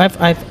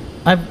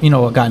 I've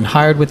gotten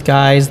hired with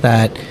guys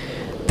that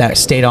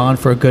stayed on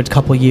for a good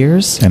couple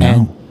years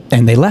and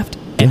they left.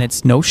 And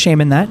it's no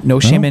shame in that. No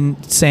shame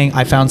in saying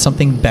I found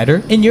something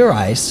better in your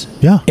eyes.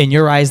 Yeah. In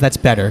your eyes, that's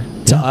better.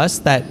 To us,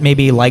 that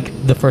maybe like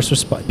the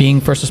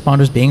being first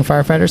responders, being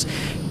firefighters,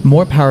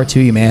 more power to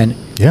you, man.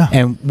 Yeah.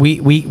 And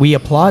we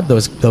applaud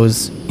those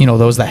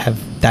that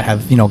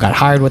have got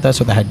hired with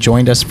us or that had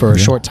joined us for a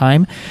short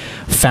time,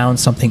 found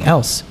something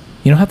else.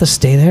 You don't have to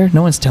stay there.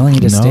 No one's telling you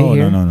to stay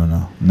here.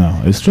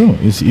 No. It's true.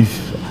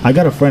 If I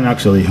got a friend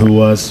actually who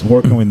was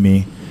working with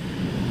me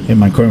in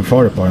my current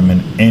fire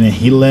department, and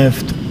he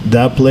left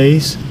that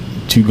place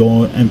to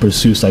go and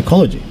pursue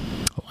psychology.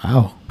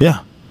 Wow.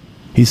 Yeah.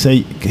 He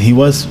said he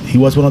was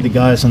one of the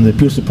guys on the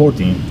peer support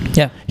team.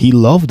 Yeah. He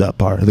loved that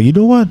part. Like, you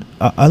know what?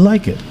 I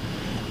like it.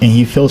 And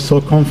he felt so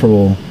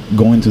comfortable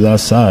going to that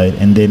side.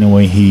 And then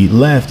when he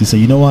left, he said,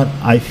 you know what?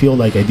 I feel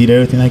like I did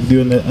everything I could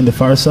do on the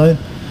fire side.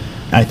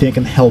 I think I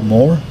can help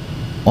more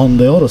on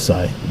the other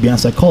side, being a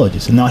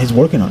psychologist. And now he's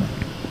working on it.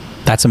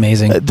 That's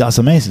amazing. That's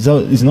amazing. So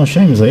it's no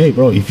shame. It's like, hey,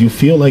 bro, if you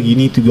feel like you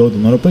need to go to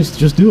another place,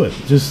 just do it.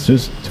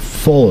 Just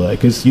follow that,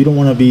 because you don't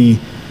want to be,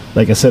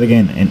 like I said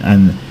again,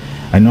 and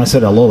I know I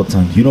said it a lot of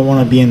times, you don't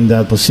want to be in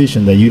that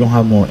position that you don't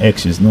have more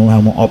exits, don't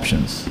have more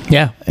options.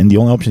 Yeah. And the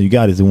only option you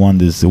got is the one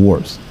that's the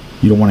worst.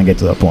 You don't want to get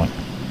to that point.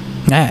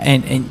 Yeah,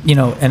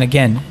 and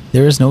again,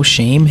 there is no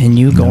shame in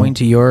you going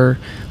to your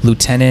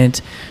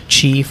lieutenant,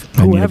 chief,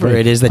 whoever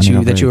it is that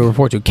you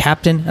report to,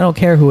 captain. I don't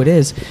care who it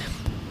is.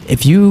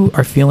 if you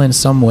are feeling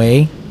some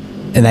way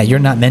and that you're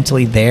not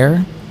mentally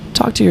there,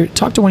 talk to one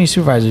of your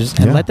supervisors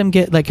and let them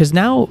get like, because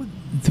now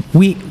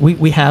we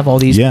have all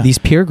these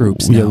peer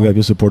groups now. We have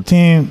your support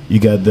team, you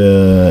got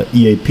the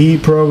EAP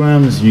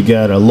programs, you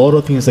got a lot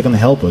of things that can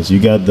help us. You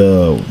got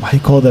the, what do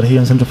you call that here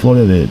in Central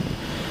Florida, the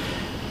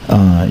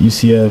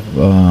UCF,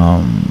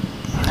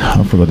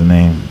 I forgot the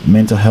name,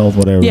 mental health,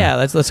 whatever. Yeah,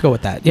 let's go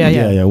with that.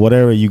 Yeah,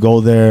 whatever, you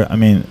go there. I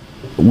mean,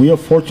 we are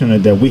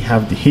fortunate that we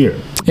have it here.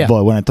 Yeah.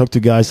 But when I talk to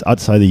guys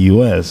outside the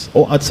US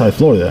or outside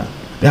Florida,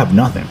 they have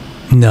nothing.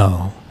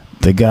 No.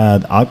 They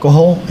got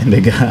alcohol and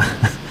they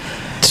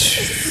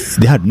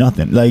had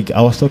nothing. Like,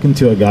 I was talking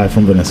to a guy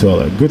from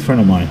Venezuela, a good friend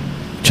of mine,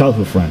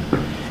 childhood friend,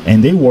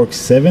 and they work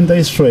 7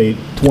 days straight,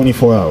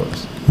 24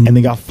 hours, and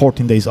they got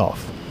 14 days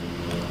off.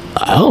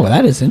 Oh,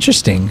 that is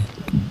interesting.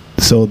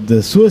 So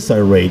the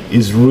suicide rate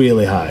is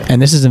really high.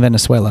 And this is in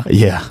Venezuela.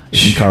 Yeah,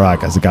 in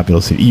Caracas, the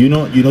capital city. You're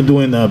not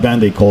doing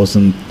Band-Aid calls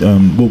and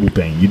boo-boo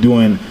pain. You're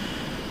doing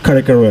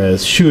cardiac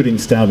arrest, shooting,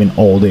 stabbing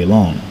all day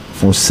long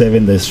for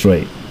 7 days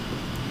straight.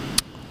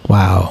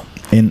 Wow.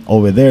 And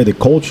over there, the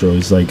culture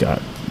is like,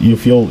 you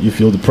feel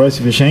depressed,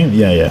 you feel ashamed?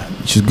 Yeah.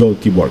 Just go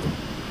keep working.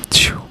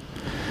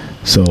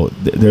 So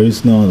there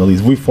is no, at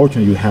least we're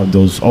fortunate you have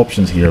those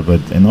options here,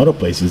 but in other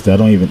places, that's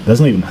not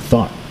even a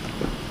thought.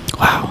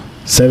 Wow.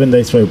 7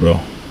 days straight, bro.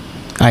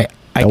 I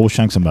will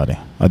shank somebody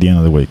at the end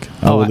of the week.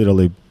 I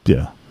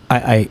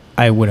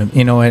wouldn't,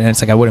 and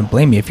it's like, I wouldn't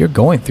blame you if you're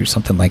going through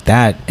something like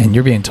that and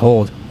you're being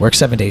told, work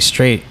 7 days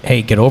straight,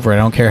 hey, get over it, I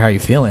don't care how you're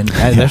feeling.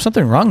 There's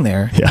something wrong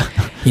there. Yeah.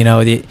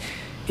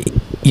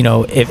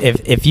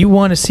 If you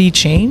want to see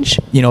change,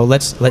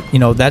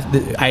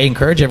 I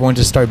encourage everyone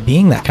to start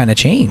being that kind of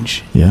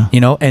change. Yeah.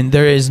 And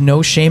there is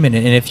no shame in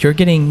it. And if you're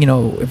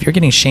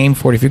getting shamed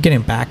for it, if you're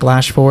getting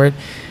backlash for it,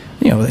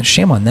 then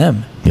shame on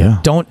them.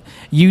 Yeah.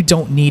 You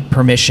don't need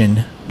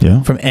permission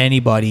from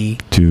anybody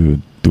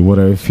to do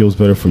whatever feels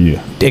better for you.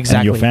 Exactly.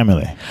 And your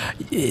family.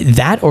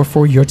 That, or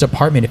for your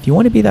department. If you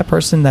want to be that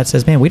person that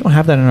says, man, we don't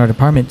have that in our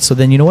department, so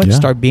then you know what?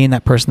 Start being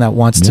that person that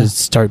wants to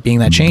start being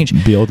that change.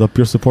 Build up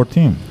your support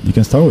team. You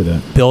can start with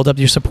that. Build up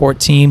your support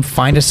team.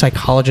 Find a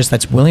psychologist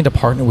that's willing to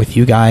partner with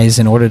you guys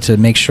in order to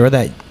make sure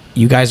that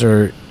you guys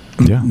are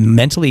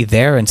mentally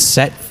there and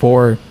set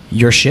for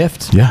your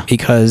shift. Yeah.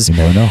 Because you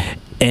never know.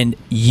 And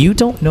you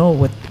don't know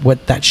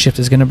what that shift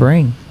is going to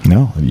bring.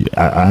 No,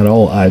 at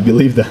all. I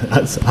believe that.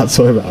 That's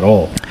sort of at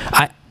all.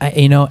 But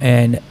you don't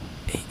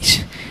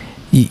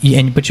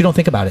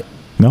think about it.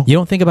 No. You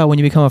don't think about when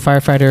you become a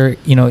firefighter,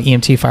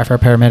 EMT, firefighter,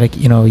 paramedic,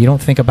 you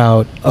don't think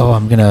about,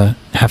 I'm going to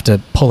have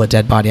to pull a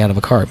dead body out of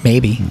a car.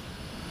 Maybe.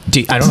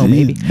 I don't know,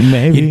 maybe.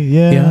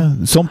 Yeah.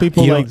 Some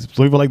people like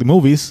the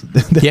movies.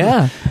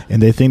 Yeah.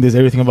 And they think there's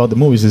everything about the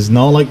movies. It's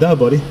not like that,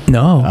 buddy.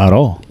 No. At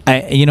all.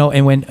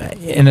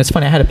 And it's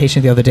funny, I had a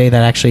patient the other day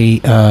that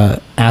actually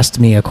asked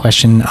me a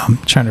question. I'm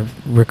trying to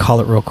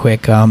recall it real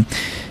quick.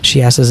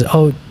 She asked us,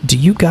 do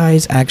you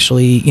guys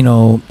actually, I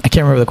can't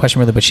remember the question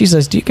really, but she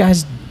says, do you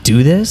guys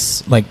do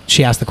this? Like,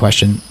 she asked the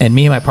question, and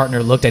me and my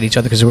partner looked at each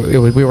other because we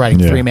were riding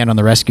 3-man on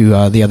the rescue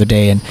the other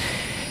day,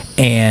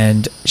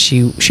 and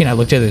she and I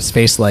looked at his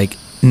face like,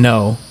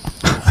 no,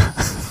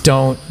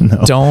 don't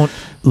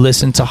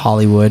listen to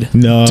Hollywood.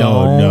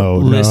 Don't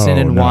listen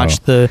and watch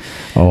the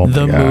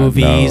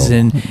movies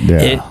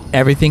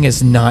everything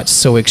is not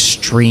so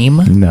extreme.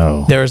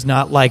 No, there's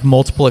not like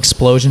multiple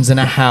explosions in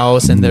a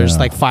house and there's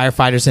like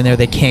firefighters in there,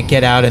 they can't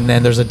get out, and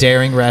then there's a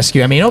daring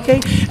rescue. I mean,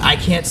 okay, I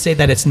can't say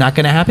that it's not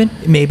going to happen.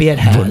 Maybe it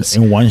has.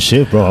 In one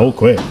shift, bro, I'll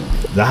quit.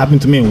 That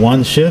happened to me in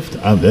one shift.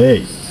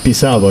 Hey,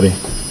 peace out, buddy.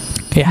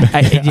 Yeah,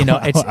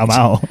 I'm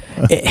out.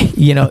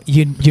 You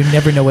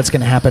never know what's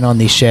going to happen on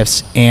these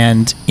shifts,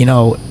 and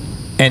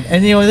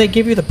they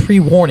give you the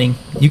pre-warning.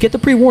 You get the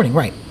pre-warning,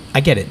 right?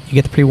 I get it. You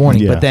get the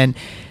pre-warning, but then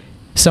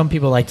some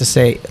people like to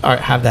say, or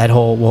have that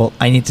whole, well,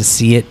 I need to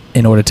see it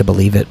in order to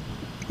believe it.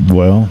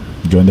 Well,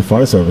 join the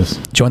fire service.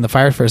 Join the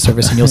fire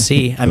service, and you'll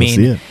see. I mean,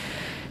 see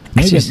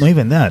it. Not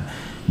even that.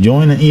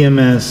 Join an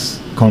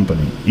EMS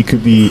company. It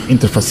could be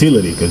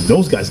interfacility, because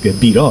those guys get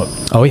beat up.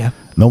 Oh yeah.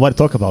 Nobody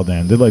talk about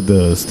them. They're like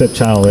the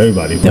stepchild of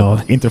everybody. No.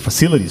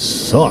 Interfacility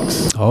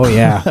sucks. Oh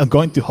yeah.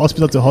 Going to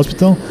hospital,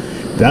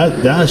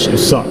 that shit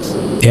sucks.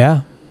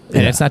 Yeah.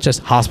 And it's not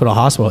just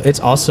hospital. It's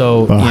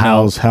also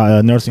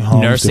nursing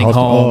homes.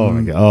 Oh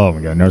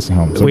my god, nursing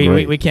homes. So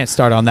we can't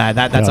start on that.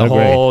 That's a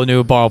whole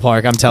new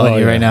ballpark. I'm telling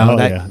you right now.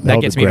 That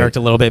gets me irked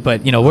a little bit.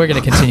 But we're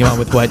going to continue on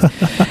with what.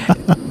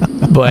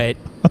 But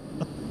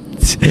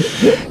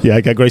yeah,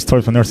 I got great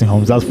stories for nursing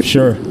homes. That's for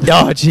sure.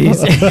 Oh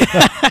jeez.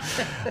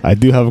 I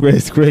do have a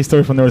great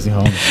story for nursing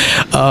homes.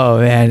 Oh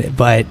man,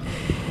 but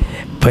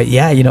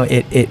yeah,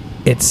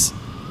 it's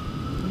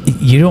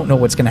you don't know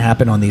what's going to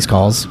happen on these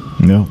calls.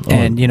 No.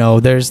 And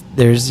there's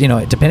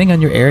depending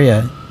on your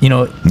area,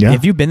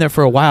 if you've been there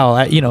for a while,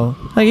 like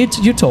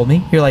you told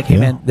me, you're like, hey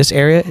man, this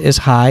area is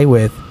high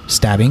with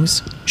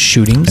stabbings,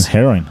 shootings, and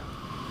heroin.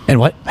 And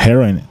what?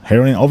 Heroin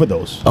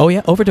overdose. Oh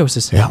yeah,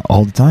 overdoses. Yeah,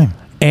 all the time.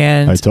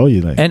 And I told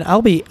you that. And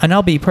I'll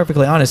be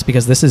perfectly honest,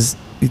 because this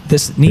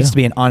needs to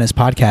be an honest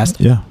podcast.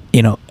 Yeah.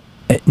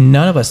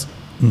 none of us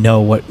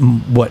know what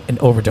an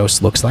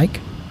overdose looks like.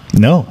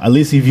 No, at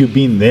least if you've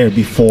been there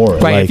before.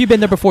 Right, if you've been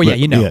there before,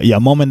 you know. Yeah,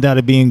 mom and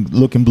dad being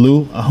looking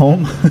blue at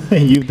home,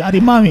 and you, daddy,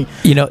 mommy.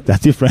 That's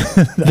different.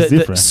 That's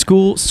different.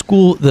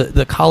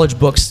 The college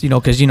books,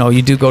 because,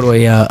 you do go to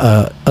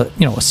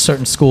a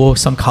certain school.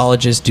 Some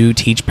colleges do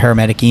teach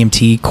paramedic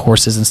EMT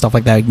courses and stuff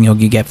like that.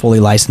 You get fully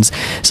licensed.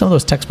 Some of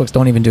those textbooks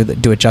don't even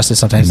do it justice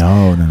sometimes.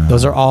 No.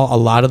 Those are a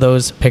lot of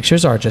those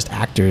pictures are just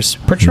actors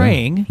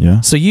portraying.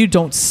 Yeah. So you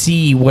don't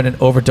see what an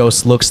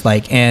overdose looks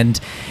like. And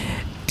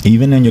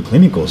even in your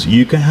clinicals,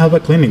 you can have a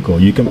clinical.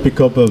 You can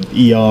pick up a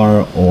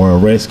ER or a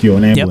rescue or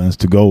an ambulance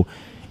to go,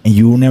 and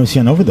you will never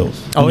see an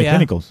overdose in your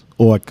clinicals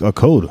or a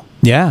code.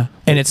 Yeah,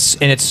 and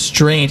it's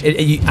strange.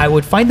 I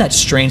would find that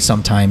strange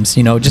sometimes,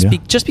 just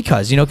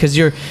because, because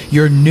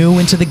you're new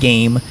into the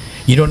game,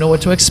 you don't know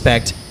what to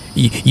expect.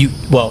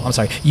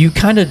 You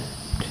kind of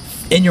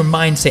in your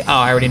mind say, oh,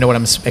 I already know what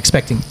I'm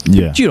expecting.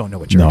 Yeah, but you don't know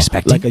what you're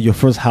expecting. Like at your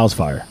first house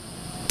fire.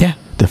 Yeah,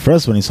 the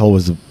first one is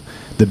always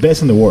the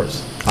best and the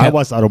worst. Yep. I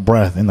was out of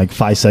breath in like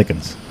 5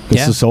 seconds.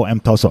 This is so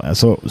empty.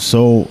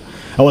 So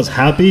I was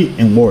happy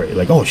and worried.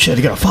 Like, oh shit,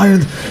 you got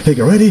fired. Hey,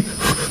 get ready.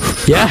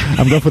 Yeah.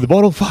 I'm going for the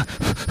bottle. Fuck.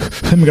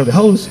 Let me grab the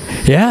hose.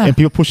 Yeah. And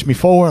people push me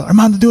forward.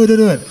 Armando, do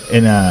it.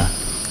 And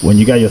when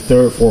you got your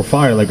third, fourth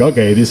fire, like,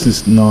 okay, this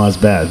is not as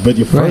bad. But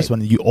your first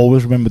one, you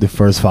always remember the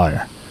first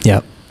fire.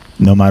 Yep.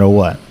 No matter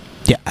what.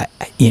 Yeah,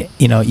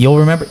 you'll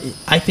remember.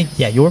 I think,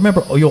 you'll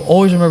remember. You'll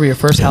always remember your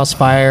first house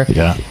fire.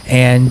 Yeah.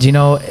 And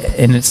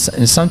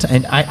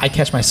sometimes I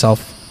catch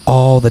myself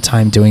all the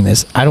time doing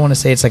this. I don't want to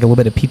say it's like a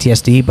little bit of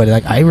PTSD, but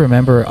like I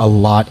remember a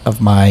lot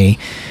of my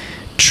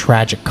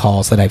tragic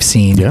calls that I've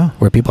seen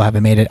where people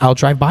haven't made it. I'll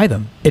drive by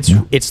them.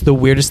 It's the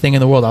weirdest thing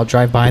in the world. I'll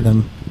drive by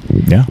them.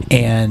 Yeah.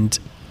 And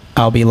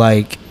I'll be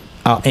like,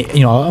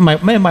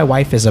 my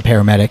wife is a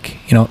paramedic,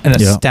 an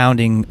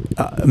astounding,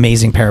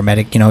 amazing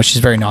paramedic.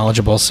 She's very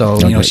knowledgeable. So,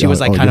 she was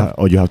like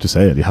you have to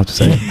say it. You have to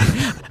say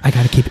it. I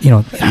got to keep,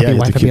 happy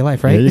wife, happy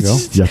life, right? There you go.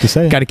 You have to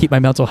say it. Got to keep my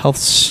mental health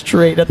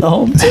straight at the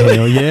home.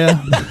 Hell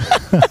yeah.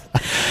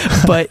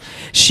 But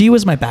she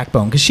was my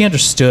backbone because she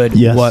understood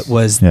what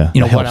was,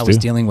 what I was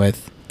dealing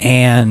with.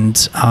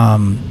 And I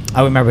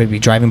remember I'd be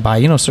driving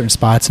by, certain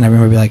spots, and I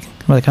remember be like,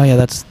 oh yeah,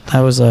 that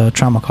was a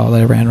trauma call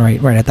that I ran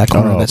right at that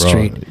corner of that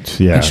street.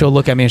 Yeah. And she'll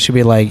look at me and she'll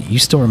be like, you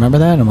still remember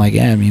that? And I'm like,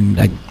 yeah. I mean,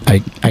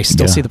 I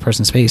still see the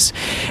person's face,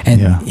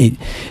 and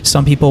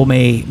some people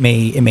it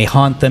may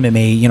haunt them, it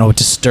may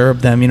disturb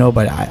them,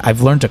 but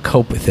I've learned to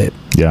cope with it.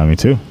 Yeah, me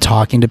too.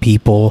 Talking to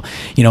people,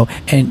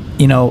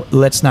 and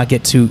let's not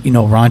get too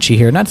raunchy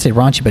here. Not to say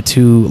raunchy, but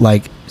too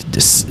like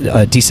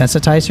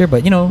desensitized here.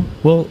 But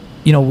we'll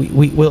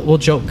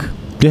joke.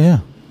 Yeah.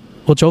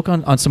 We'll joke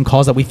on some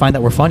calls that we find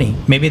that were funny.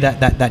 Maybe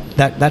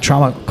that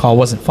trauma call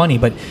wasn't funny,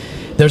 but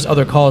there's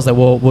other calls that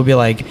we'll be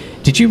like,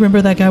 did you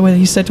remember that guy what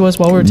he said to us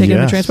while we were taking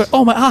the transport?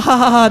 Oh my,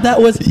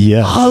 that was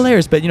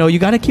hilarious. But you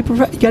got to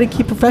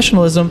keep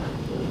professionalism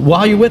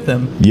while you're with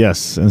them.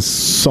 Yes, and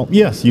so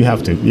yes, you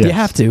have to. Yes. You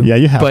have to. Yeah,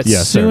 you have. But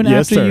soon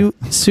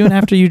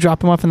after you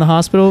drop them off in the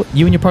hospital,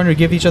 you and your partner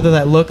give each other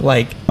that look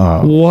like,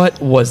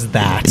 what was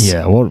that?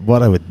 Yeah,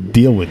 what I would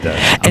deal with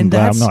that. I'm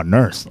glad I'm not a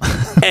nurse.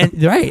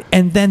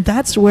 and then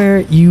that's where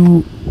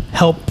you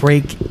help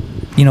break,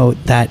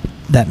 that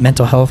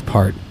mental health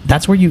part.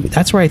 That's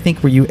where I think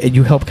where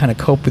you help kind of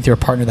cope with your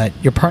partner, that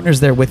your partner's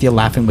there with you,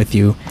 laughing with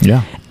you.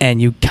 Yeah.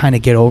 And you kind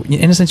of get over,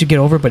 in a sense you get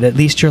over, but at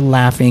least you're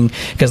laughing,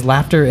 because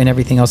laughter and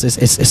everything else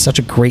is such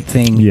a great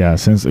thing. Yeah,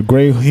 since a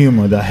great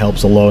humor that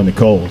helps a lot in the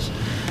calls,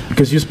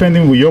 because you're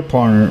spending with your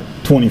partner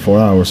 24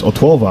 hours or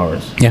 12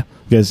 hours. Yeah.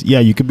 Because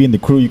you could be in the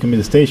crew, you can be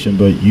the station,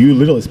 but you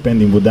literally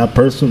spending with that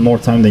person more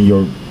time than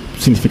your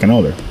significant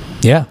other.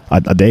 Yeah.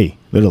 A day,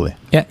 literally.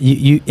 Yeah.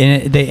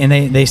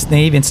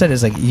 They even said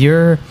it's like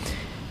your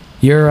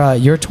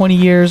 20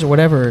 years or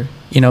whatever,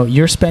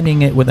 you're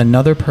spending it with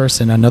another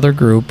person, another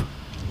group,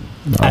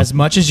 as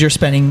much as you're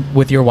spending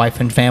with your wife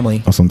and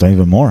family. Or sometimes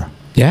even more.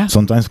 Yeah.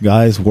 Sometimes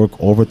guys work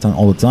overtime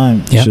all the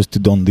time just to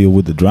don't deal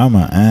with the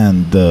drama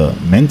and the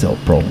mental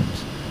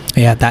problems.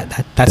 Yeah,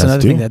 that's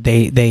another thing that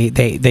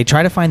they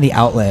try to find the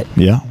outlet.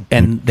 Yeah.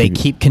 And they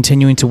keep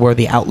continuing to where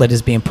the outlet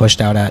is being pushed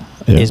out at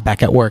is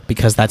back at work,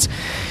 because that's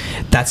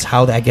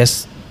how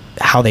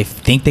how they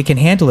think they can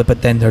handle it,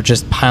 but then they're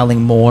just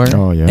piling more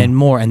and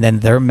more, and then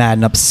they're mad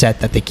and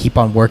upset that they keep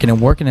on working.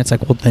 It's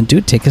like, well then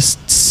dude,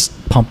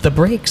 pump the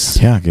brakes.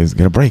 Yeah, get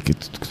a break.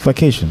 It's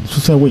vacation. It's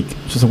just a week.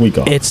 It's just a week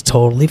off. It's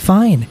totally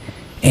fine.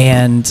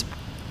 And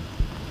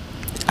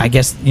I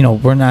guess,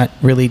 we're not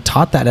really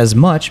taught that as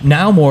much.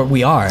 Now more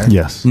we are.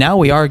 Yes. Now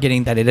we are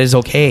getting that it is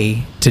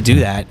okay to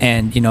do that.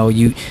 And,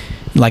 you,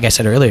 like I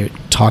said earlier,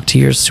 talk to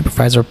your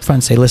supervisor up front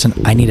and say, listen,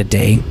 I need a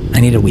day. I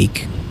need a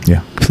week.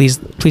 Yeah. Please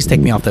take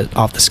me off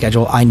the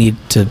schedule. I need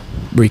to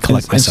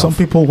recollect myself. And some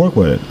people work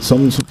with it.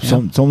 Some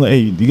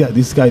hey,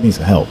 this guy needs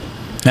help.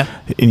 Yeah.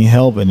 He needs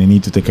help, and they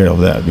need to take care of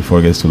that before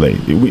it gets too late.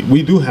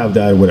 We do have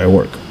that where I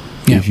work.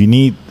 Yeah. If you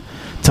need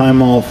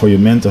time off for your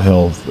mental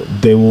health,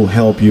 they will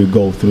help you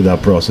go through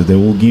that process. They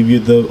will give you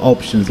the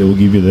options. They will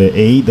give you the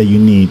aid that you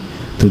need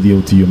to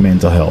deal to your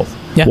mental health.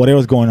 Yeah.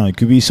 Whatever's going on, it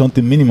could be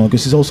something minimal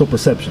because it's also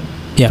perception.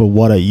 Yeah. For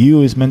what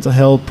you is mental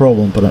health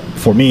problem, but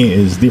for me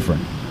is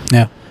different.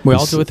 Yeah. We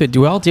all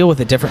deal with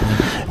it differently.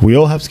 We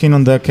all have skin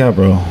on that cat,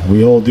 bro.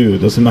 We all do. It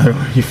doesn't matter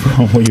where you're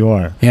from, where you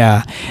are.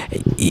 Yeah.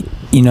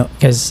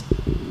 Because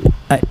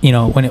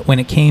when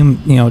it came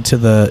to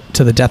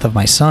the death of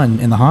my son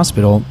in the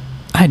hospital,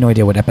 I had no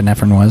idea what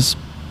epinephrine was.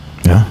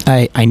 Yeah.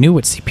 I knew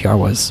what CPR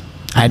was.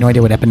 I had no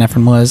idea what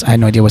epinephrine was. I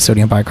had no idea what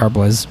sodium bicarb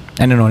was.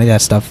 I didn't know any of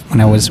that stuff when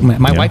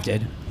my wife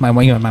did. My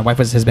wife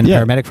has been a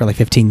paramedic for like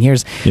 15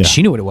 years. Yeah.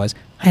 She knew what it was.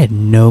 I had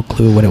no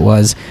clue what it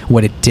was,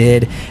 what it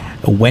did,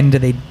 when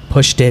did they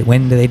pushed it,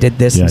 when did they did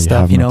this and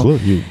stuff, No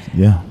clue.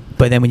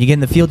 But then when you get in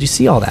the field, you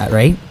see all that,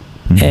 right?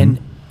 Mm-hmm. And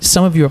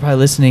some of you are probably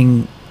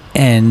listening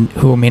and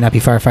who may not be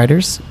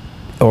firefighters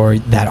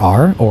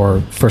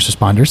or first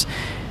responders.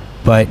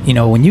 But,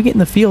 when you get in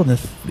the field,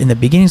 in the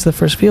beginnings of the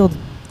first field,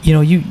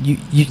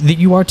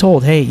 you are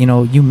told, hey,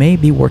 you may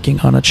be working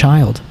on a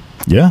child.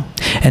 Yeah.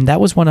 And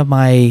that was one of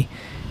my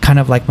kind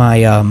of like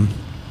my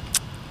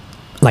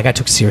I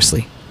took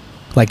seriously.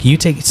 Like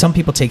some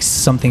people take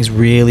some things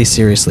really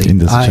seriously. In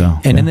this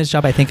job. In this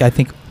job, I think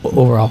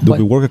overall. Do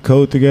we work a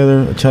code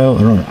together, a child?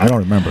 I don't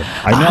remember.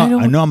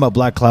 I know I'm a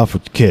black cloud for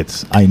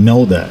kids. I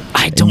know that.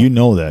 And you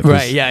know that.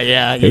 Right,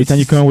 yeah. Every time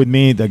you come with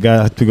me, that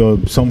guy has to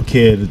go,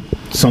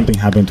 something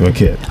happened to a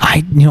kid.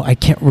 I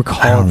can't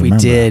recall if we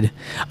did.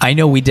 I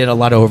know we did a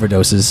lot of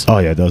overdoses. Oh,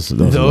 yeah. Those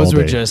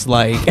were just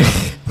like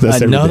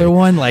another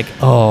one. Like,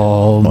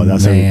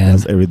 that's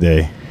every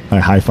day. I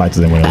high five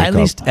to them when I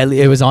wake up.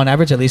 It was on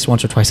average at least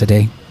once or twice a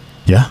day.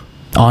 Yeah.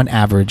 On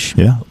average.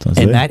 Yeah.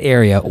 In that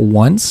area,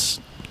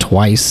 once,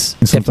 twice,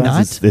 and sometimes if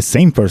not, it's the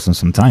same person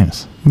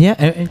sometimes. Yeah,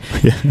 and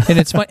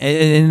it's fun.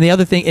 And the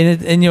other thing,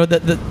 and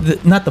the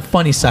not the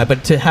funny side,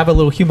 but to have a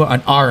little humor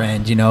on our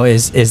end,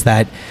 is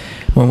that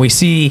when we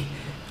see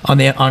on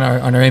our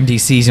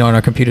MDCs, on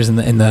our computers in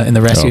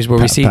the rescues, where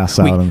we see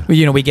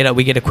we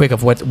get a quick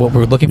of what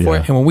we're looking for,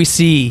 and when we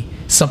see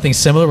something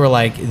similar, we're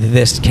like,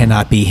 this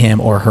cannot be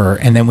him or her.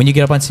 And then when you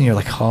get up on scene, you're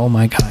like, oh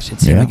my gosh,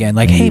 it's him again.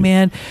 Like, hey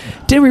man,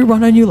 didn't we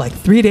run on you like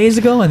 3 days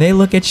ago? And they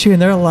look at you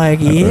and they're like,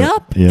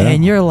 yep. Yeah.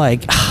 And you're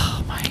like,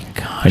 oh my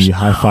gosh. And you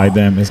high five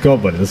them. Let's go,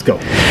 buddy. Let's go.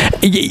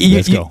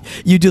 Let's go.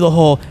 You do the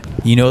whole,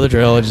 the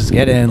drill. Just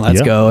get in.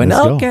 Let's go. And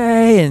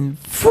okay. And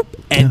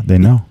they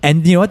know.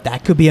 And you know what?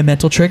 That could be a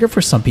mental trigger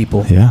for some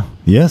people. Yeah.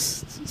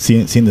 Yes.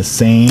 Seeing the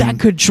same. That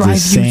could drive the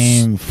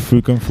same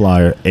freaking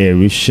flyer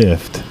every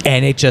shift.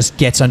 And it just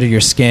gets under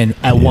your skin.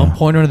 At one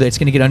point or another, it's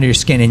going to get under your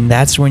skin. And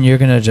that's when you're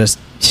going to just,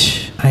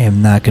 I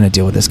am not going to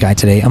deal with this guy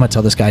today. I'm going to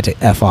tell this guy to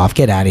F off.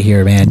 Get out of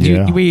here, man.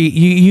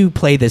 You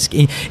play this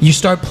game. You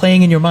start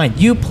playing in your mind.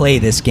 You play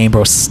this game,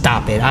 bro.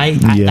 Stop it.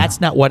 That's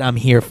not what I'm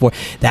here for.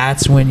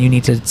 That's when you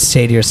need to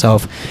say to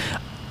yourself,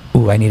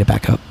 ooh, I need to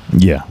back up.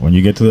 Yeah. When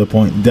you get to the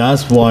point.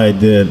 That's why I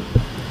did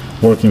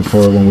working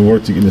when we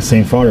worked in the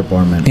same fire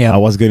department. Yeah. I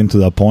was getting to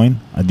that point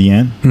at the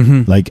end.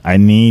 Mm-hmm. Like I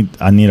need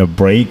a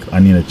break. I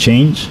need a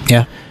change.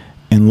 Yeah.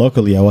 And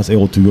luckily, I was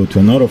able to go to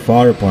another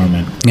fire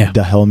department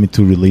that helped me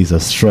to release the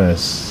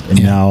stress.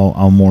 And now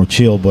I'm more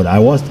chill. But I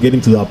was getting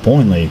to that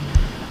point. Like,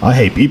 I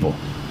hate people,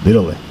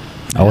 literally.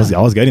 I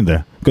was getting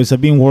there because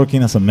I've been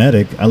working as a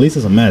medic, at least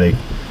as a medic,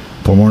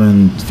 for more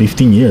than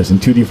 15 years in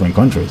 2 different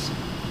countries.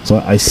 So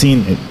I've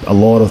seen a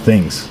lot of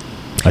things.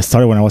 I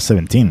started when I was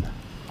 17.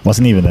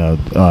 Wasn't even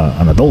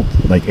an adult,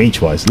 like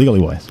age-wise,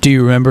 legally-wise. Do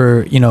you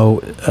remember,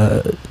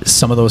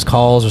 some of those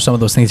calls or some of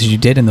those things that you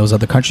did in those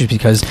other countries?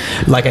 Because,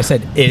 like I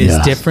said, it is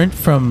different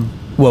from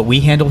what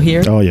we handle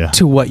here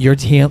to what you're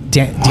dealing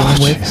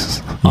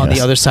with on the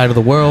other side of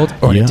the world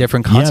or in a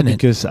different continent. Yeah,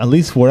 because at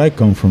least where I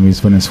come from is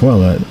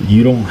Venezuela,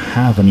 you don't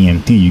have an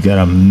EMT. You got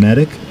a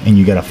medic and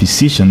you got a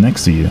physician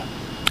next to you.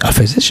 A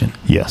physician?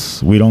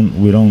 Yes. We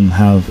don't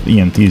have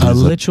EMTs. A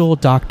literal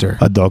doctor.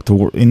 A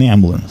doctor in the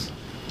ambulance.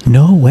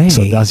 No way.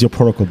 So that's your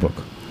protocol book.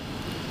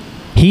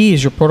 He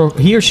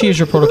or she is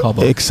your protocol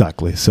book.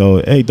 Exactly. So,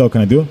 hey, doc,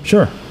 can I do it?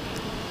 Sure.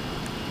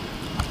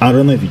 I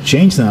don't know if it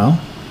changed now.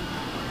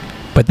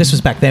 But this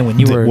was back then when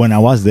when I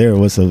was there,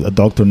 was a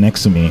doctor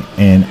next to me,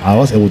 and I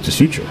was able to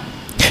suture.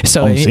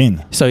 So,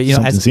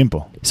 something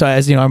simple. So,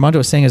 as Armando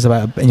was saying, is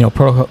about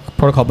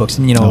protocol books,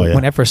 and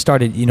when I first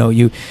started,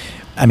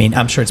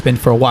 I'm sure it's been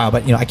for a while,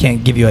 but I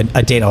can't give you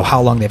a date of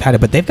how long they've had it.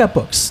 But they've got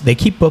books. They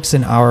keep books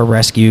in our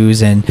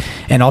rescues and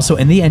also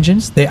in the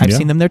engines. I've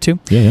seen them there too.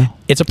 Yeah.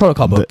 It's a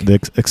protocol book. They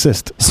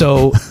exist.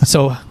 So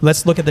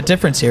let's look at the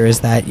difference here. Is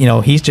that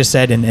he's just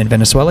said in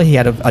Venezuela he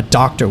had a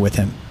doctor with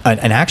him,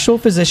 an actual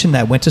physician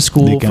that went to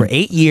school for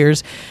 8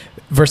 years,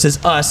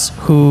 versus us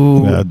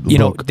who we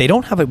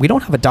don't have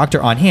a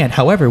doctor on hand.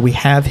 However, we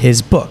have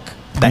his book.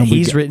 That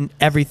he's written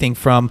everything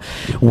from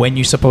when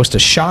you're supposed to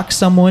shock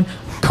someone,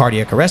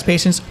 cardiac arrest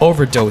patients,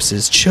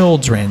 overdoses,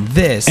 children,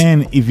 this.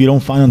 And if you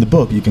don't find on the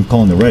book, you can call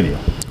on the radio.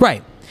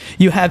 Right.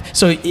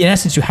 So in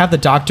essence, you have the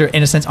doctor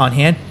in a sense on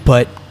hand,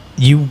 but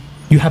you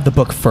have the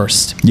book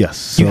first.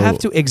 Yes. You have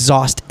to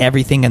exhaust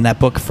everything in that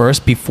book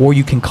first before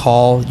you can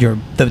call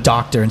the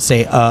doctor and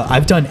say,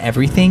 I've done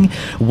everything.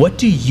 What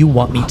do you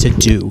want me to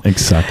do?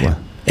 Exactly.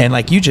 And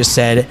like you just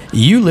said,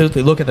 you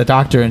literally look at the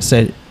doctor and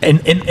said, and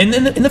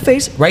in the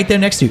face, right there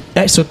next to you.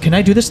 Hey, so can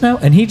I do this now?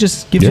 And he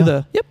just gives you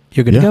the, yep,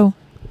 you're good to go.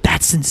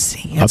 That's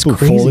insane. That's I put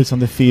crazy. Foley's on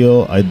the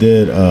field. I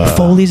did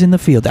Foley's in the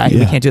field.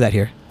 We can't do that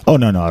here. Oh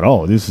no, not at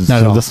all. This is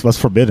that's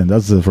forbidden.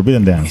 That's the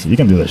forbidden dance. You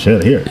can do that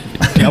shit here.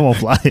 I won't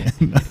fly.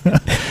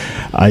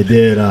 I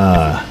did.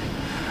 I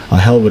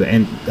held with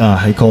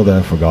how you call that?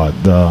 I forgot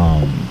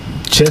the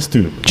chest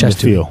tube. Chest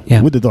tube.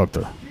 Field with the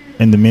doctor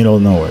in the middle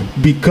of nowhere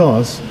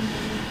because.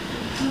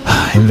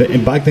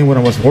 And back then when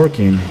I was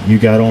working, you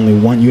got only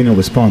one unit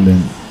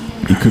responding.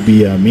 It could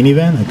be a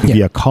minivan, it could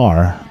be a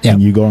car,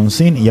 and you go on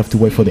scene, and you have to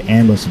wait for the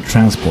ambulance to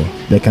transport.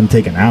 That can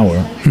take an hour,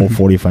 or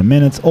 45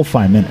 minutes, or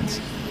 5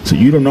 minutes. So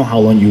you don't know how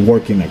long you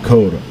work in a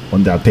code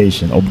on that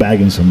patient, or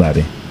bagging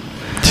somebody.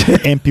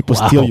 And people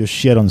steal your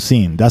shit on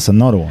scene. That's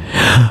another one.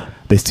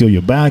 They steal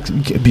your bags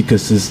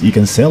because you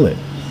can sell it.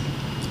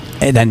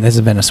 And then this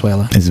is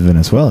Venezuela. It's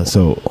Venezuela.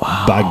 So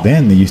back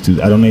then, they used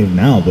to, I don't know if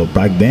now, but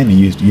back then,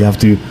 you have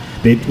to,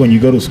 when you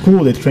go to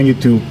school, they train you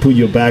to put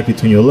your back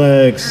between your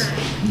legs,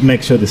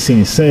 make sure the scene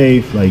is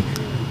safe. Like,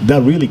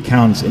 that really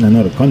counts in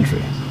another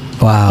country.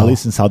 Wow. At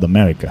least in South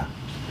America.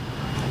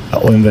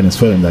 Or in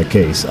Venezuela in that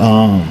case.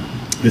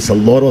 There's a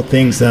lot of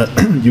things that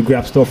you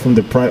grab stuff from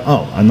the private.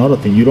 Oh, another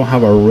thing, you don't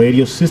have a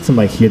radio system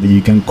like here that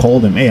you can call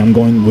them, hey, I'm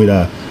going with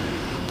a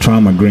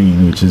trauma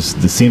green, which is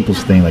the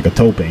simplest thing, like a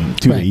toe pain,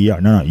 to the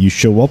ER. No, you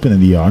show up in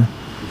the ER,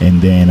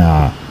 and then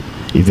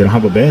if they don't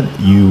have a bed,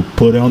 you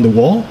put it on the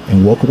wall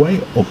and walk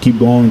away, or keep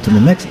going to the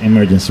next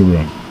emergency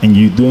room. And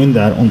you're doing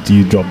that until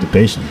you drop the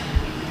patient.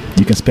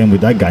 You can spend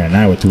with that guy an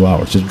hour, 2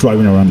 hours, just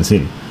driving around the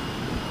city.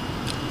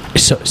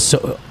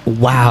 So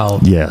wow.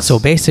 Yes. So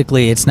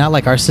basically, it's not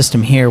like our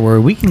system here where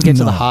we can get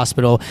to the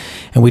hospital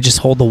and we just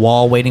hold the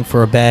wall waiting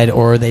for a bed,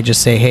 or they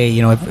just say, hey,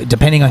 if,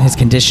 depending on his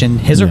condition,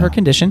 his or her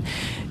condition,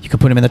 you can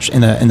put him in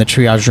the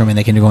triage room and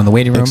they can go in the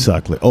waiting room.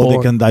 Exactly. Or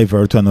they can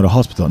divert to another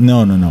hospital.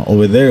 No.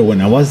 Over there,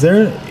 when I was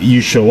there, you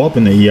show up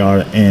in the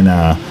ER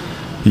and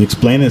you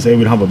explain and say,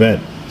 we don't have a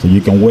bed, so you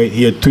can wait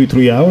here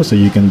 2-3 hours, so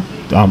you can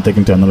take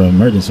him to another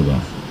emergency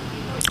room.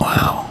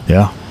 Wow.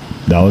 Yeah,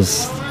 that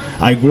was.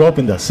 I grew up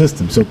in that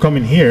system, so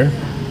coming here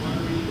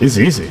is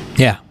easy.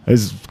 Yeah,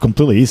 it's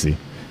completely easy.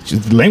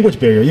 Just language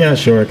barrier, yeah,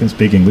 sure, I can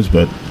speak English,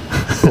 but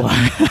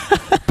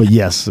but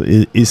yes,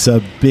 it's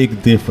a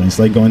big difference.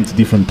 Like going to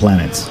different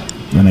planets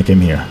when I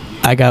came here.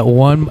 I got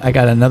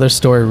another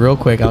story real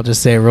quick. I'll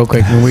just say it real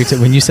quick.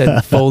 When you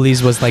said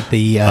Foley's was like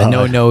the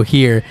no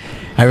here,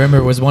 I remember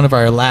it was one of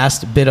our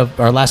last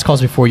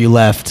calls before I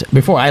left,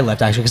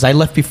 actually, because I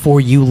left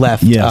before you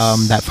left.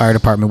 Yes. That fire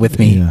department with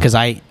me, because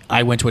I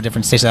went to a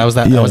different station. I was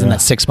in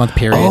that 6 month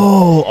period.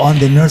 Oh, on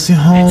the nursing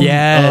home.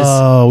 Yes.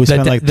 Oh, we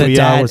spent like 3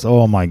 hours.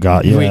 Oh my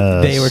God.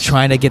 Yes. They were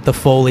trying to get the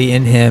Foley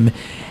in him,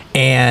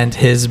 and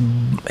his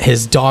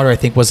daughter, I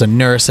think, was a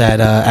nurse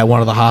at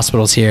one of the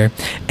hospitals here.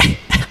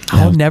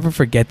 I'll never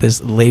forget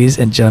this, ladies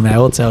and gentlemen. I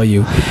will tell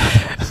you.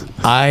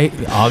 I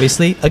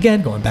obviously,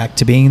 again, going back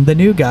to being the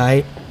new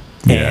guy.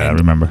 Yeah, I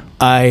remember.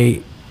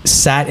 I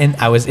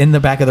was in the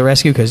back of the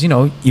rescue because, you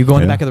go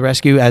in the back of the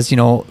rescue as,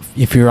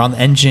 if you're on the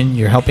engine,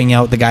 you're helping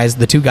out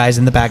the two guys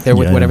in the back there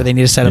with whatever they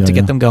need to set up to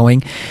get them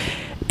going.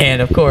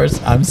 And of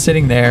course, I'm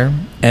sitting there,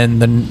 and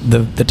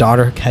the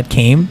daughter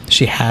came.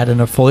 She had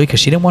a Foley because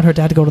she didn't want her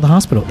dad to go to the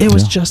hospital. It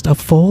was just a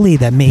Foley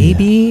that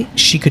maybe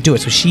she could do it.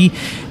 So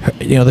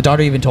the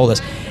daughter even told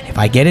us, if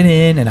I get it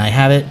in and I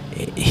have it,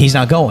 he's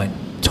not going.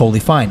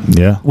 Totally fine.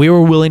 Yeah, we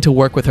were willing to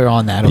work with her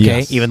on that. Okay,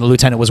 yes. Even the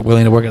lieutenant was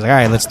willing to work. I was like, all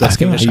right, let's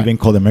give it a shot. I even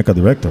called the medical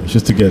director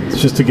just to get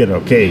it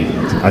okay.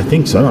 I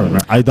think so.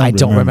 I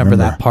don't remember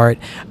that part.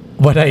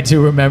 What I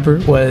do remember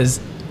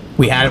was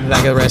we had him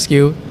back at the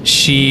rescue.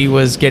 She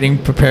was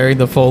preparing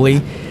the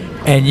Foley,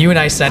 and you and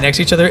I sat next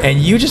to each other, and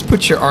you just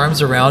put your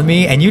arms around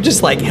me, and you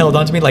just like held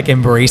onto me, like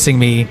embracing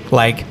me,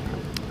 like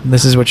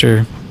this is what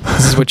you're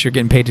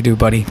getting paid to do,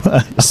 buddy.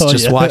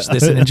 Just watch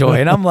this and enjoy.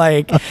 And I'm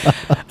like,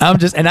 I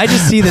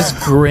just see this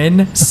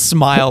grin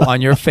smile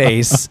on your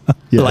face.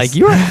 Yes. Like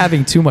you're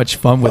having too much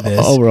fun with this.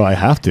 Oh, bro, I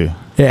have to.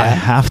 Yeah. I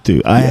have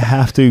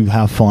to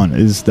have fun.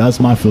 That's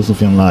my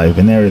philosophy in life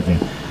and everything.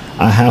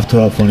 I have to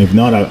have fun. If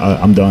not,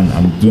 I'm done.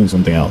 I'm doing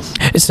something else.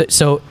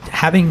 So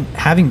having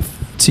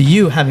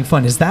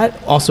fun, is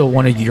that also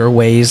one of your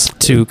ways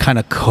to kind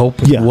of cope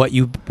with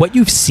what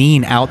you've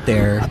seen out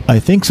there? I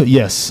think so.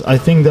 Yes, I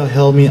think that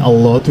helped me a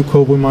lot to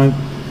cope with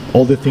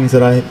all the things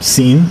that I've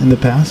seen in the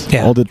past,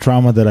 all the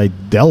trauma that I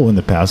dealt with in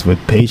the past with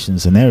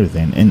patients and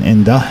everything,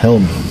 and that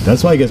helped me.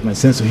 That's why I guess my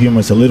sense of humor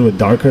is a little bit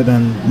darker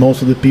than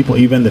most of the people,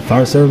 even the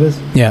fire service.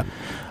 Yeah,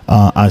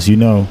 as you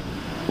know.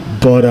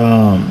 But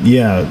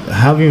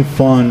having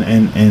fun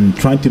and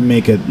trying to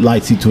make a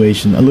light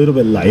situation a little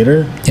bit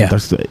lighter. Yeah,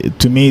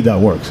 to me that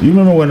works. You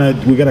remember when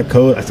we got a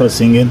code, I started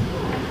singing,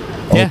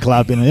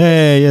 clapping.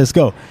 Yeah, let's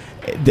go.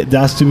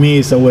 That's to me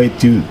is a way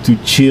to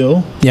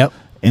chill. Yep.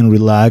 And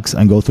relax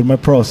and go through my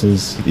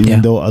process,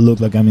 even though I look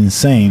like I'm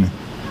insane,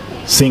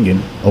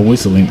 singing or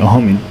whistling or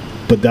humming.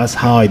 But that's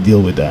how I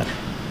deal with that.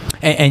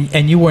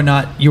 And you were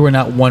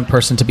not one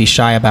person to be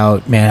shy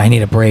about, man, I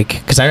need a break,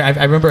 because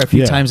I remember a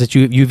few times that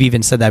you've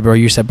even said that, bro.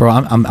 You said, bro,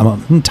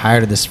 I'm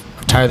tired of this.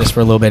 I'm tired of this for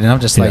a little bit, and I'm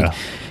just like,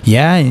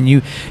 yeah. And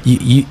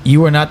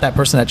you were not that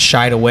person that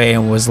shied away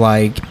and was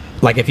like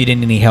if you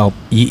didn't need help,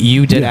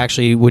 you did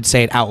actually would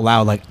say it out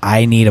loud, like,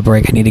 I need a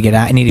break, I need to get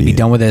out, I need to be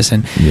done with this,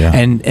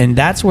 and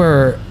that's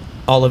where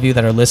all of you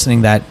that are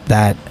listening that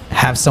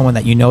have someone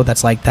that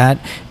that's like that,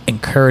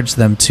 encourage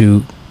them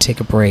to take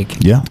a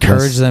break.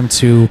 Encourage them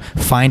to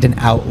find an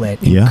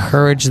outlet.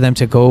 Encourage them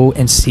to go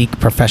and seek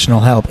professional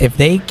help. If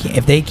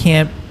they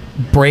can't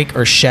break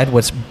or shed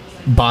what's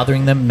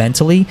bothering them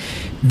mentally,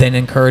 then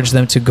encourage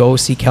them to go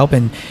seek help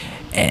and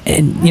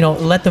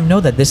let them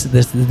know that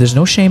there's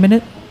no shame in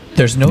it.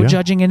 There's no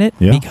judging in it,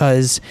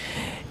 because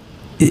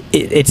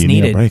it's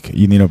needed.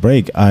 You need a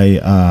break.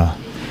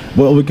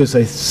 Because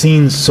I've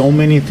seen so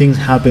many things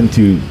happen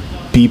to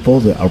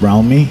people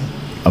around me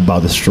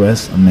about the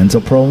stress and mental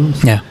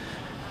problems.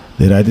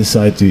 That I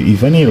decide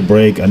if I need a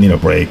break, I need a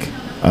break.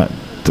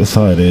 That's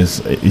how it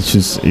is.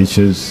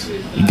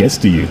 It gets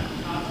to you.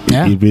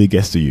 It really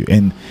gets to you.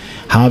 And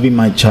having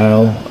my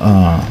child,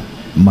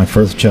 my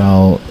first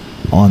child,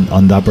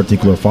 on that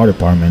particular fire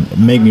department,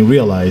 made me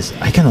realize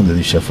I cannot do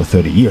this shit for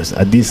 30 years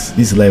at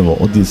this level,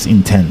 or this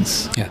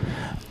intense.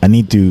 I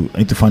need to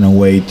find a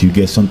way to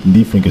get something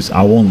different, because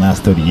I won't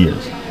last 30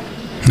 years.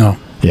 No.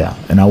 Yeah,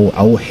 and I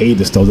will hate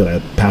the stuff that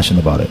I'm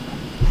passionate about it.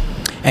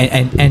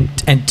 And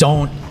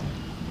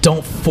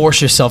don't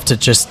force yourself to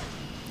just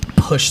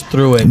push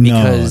through it,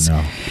 because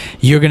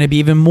you're going to be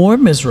even more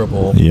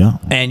miserable.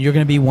 And you're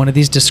going to be one of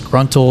these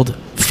disgruntled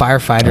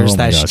firefighters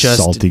that's just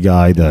salty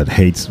guy that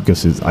hates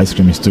because his ice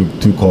cream is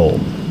too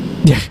cold.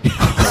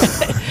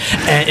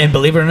 and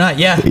believe it or not,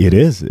 it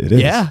is.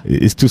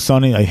 It's too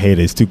sunny, I hate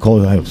it. It's too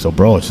cold, so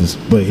bro,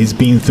 but he's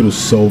been through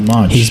so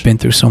much. He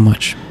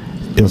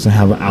doesn't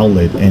have an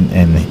outlet,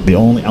 and the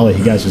only outlet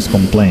he got is just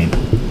complain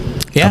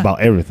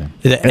about everything.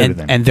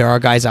 And there are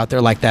guys out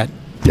there like that.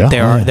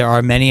 There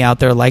are many out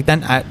there like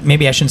that.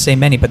 Maybe I shouldn't say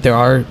many, but they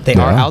are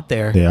out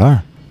there. They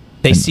are.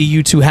 They see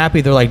you too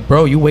happy. They're like,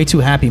 bro, you way too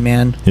happy,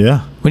 man.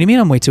 Yeah. What do you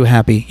mean I'm way too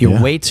happy?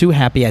 You're way too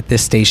happy at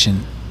this station.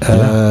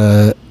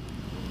 What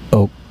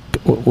do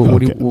you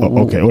want me to do?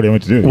 What do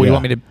you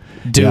want me to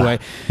do?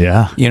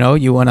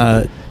 You want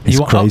to... It's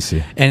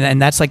crazy.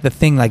 And that's like the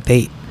thing, like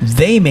they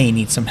may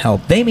need some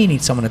help. They may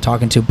need someone to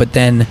talk to, but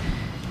then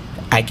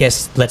I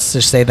guess let's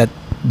just say that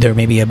they're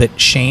maybe a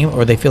bit shame,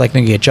 or they feel like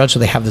they're going to get judged, so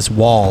they have this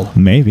wall.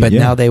 Maybe. But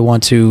now they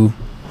want to...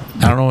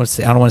 I don't want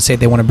to say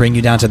they want to bring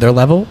you down to their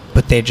level,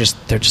 but they're just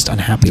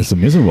unhappy. It's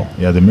miserable.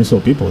 Yeah, they're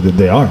miserable people.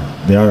 They are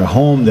at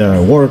home. They're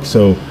at work.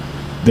 So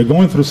they're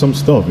going through some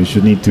stuff. You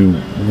should need to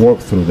work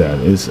through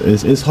that.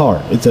 It's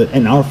hard.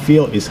 And our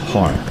field is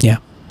hard. Yeah,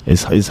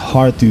 it's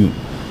hard to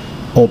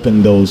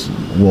open those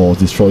walls,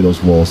 destroy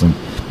those walls, and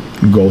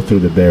go through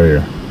the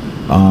barrier.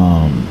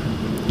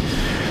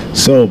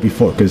 So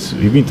because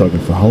we've been talking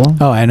for how long?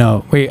 Oh, I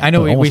know. We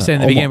said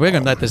in the beginning we're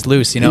going to let this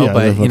loose,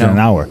 but an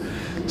hour.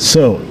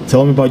 So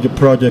tell me about your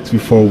projects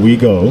before we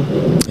go.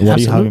 What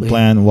do you have in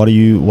plan? What are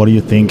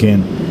you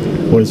thinking?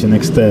 What is your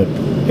next step?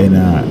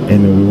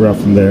 And we wrap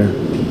from there.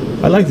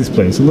 I like this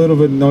place. A little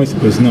bit noisy,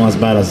 but it's not as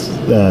bad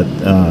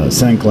as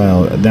St.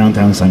 Cloud,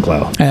 downtown St.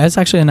 Cloud. Yeah, it's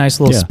actually a nice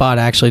little spot,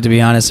 actually, to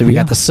be honest. We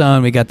got the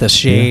sun, we got the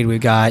shade, we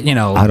got,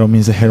 I don't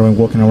mean the heroin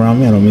walking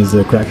around me. I don't mean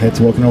the crackheads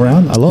walking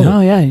around. I love it.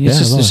 No,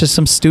 it's just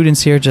some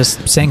students here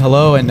just saying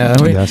hello. And a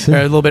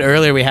little bit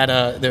earlier, we had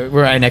we're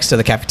right next to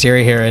the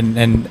cafeteria here,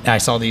 and I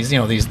saw these,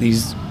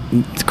 these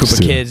group of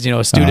kids,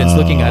 students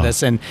looking at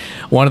us, and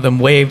one of them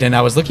waved, and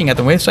I was looking at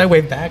them wave, so I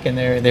waved back, and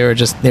they were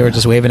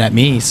just waving at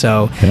me.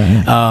 So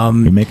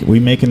we're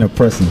making a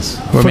presence.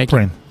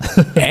 Footprint.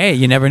 Hey,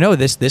 you never know.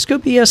 This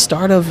could be a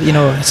start of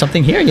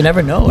something here. You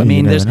never know. I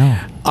mean,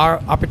 our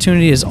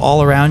opportunity is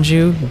all around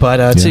you,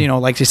 but to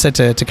like you said,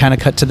 to kind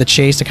of cut to the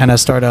chase, to kind of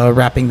start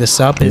wrapping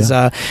this up is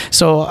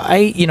so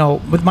I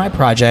with my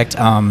project,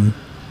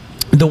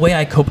 the way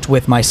I coped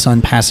with my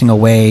son passing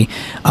away,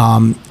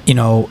 my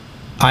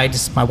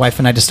wife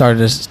and I decided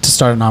to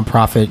start a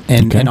nonprofit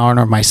in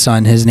honor of my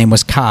son. His name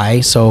was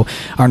Kai, so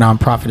our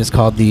nonprofit is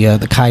called the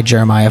Kai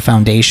Jeremiah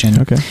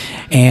Foundation. Okay.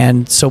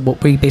 And so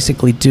what we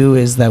basically do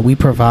is that we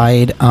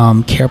provide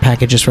care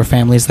packages for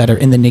families that are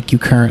in the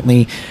NICU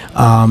currently.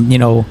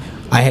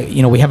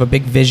 We have a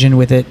big vision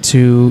with it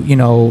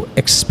to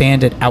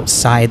expand it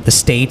outside the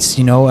states.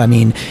 I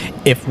mean,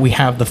 if we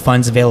have the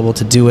funds available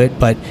to do it,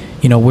 but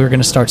we're going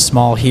to start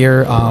small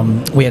here.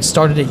 We had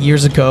started it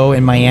years ago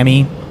in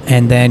Miami.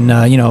 And then,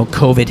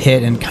 COVID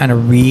hit and kind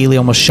of really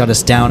almost shut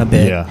us down a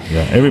bit. Yeah.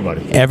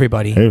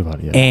 Everybody.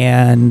 Yeah.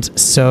 And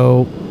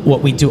so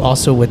what we do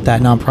also with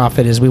that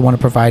nonprofit is we want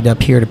to provide a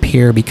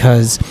peer-to-peer,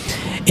 because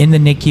in the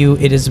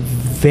NICU, it is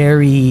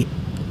very,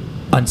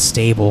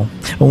 unstable.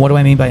 And what do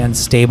I mean by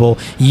unstable?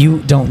 You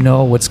don't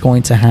know what's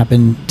going to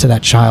happen to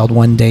that child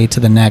one day to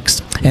the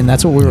next. And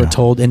that's what we were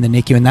told in the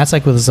NICU. And that's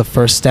like was the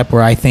first step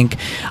where I think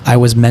I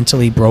was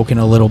mentally broken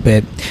a little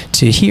bit,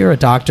 to hear a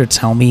doctor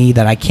tell me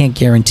that I can't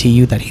guarantee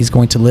you that he's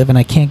going to live, and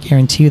I can't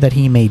guarantee you that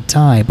he may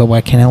die, but what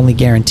I can only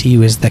guarantee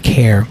you is the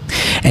care.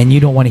 And you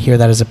don't want to hear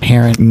that as a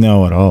parent.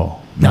 No, at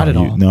all. Not at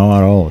all. No,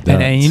 at all.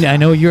 And I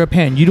know you're a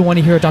parent. You don't want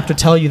to hear a doctor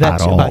tell you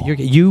that about your.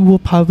 You will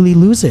probably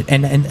lose it.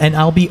 And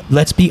I'll be.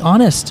 Let's be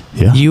honest.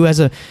 Yeah. You as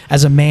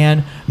a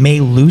man may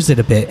lose it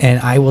a bit. And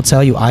I will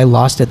tell you, I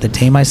lost it the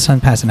day my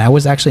son passed. And I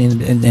was actually,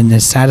 and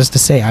it's saddest to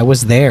say, I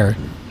was there.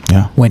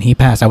 Yeah. When he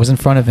passed, I was in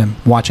front of him,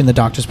 watching the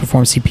doctors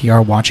perform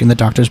CPR, watching the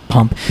doctors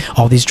pump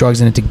all these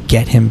drugs in it to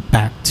get him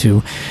back to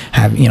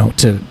have,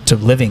 to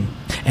living.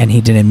 And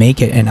he didn't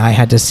make it. And I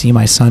had to see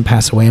my son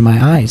pass away in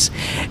my eyes.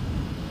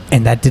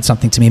 And that did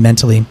something to me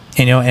mentally,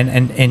 and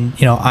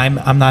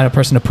I'm not a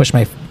person to push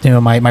my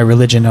my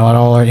religion at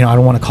all, or I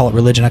don't want to call it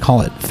religion. I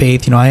call it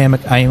faith. I am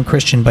a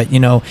Christian, but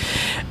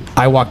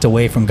I walked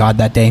away from God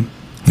that day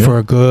for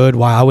a good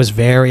while. I was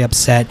very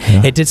upset.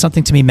 Yeah. It did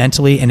something to me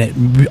mentally, and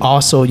it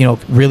also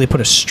really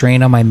put a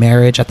strain on my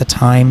marriage at the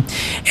time,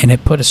 and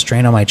it put a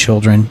strain on my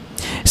children.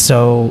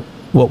 So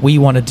what we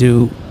want to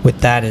do with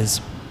that is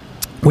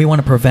we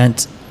want to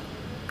prevent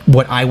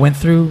what I went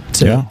through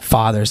to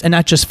fathers, and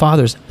not just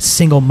fathers,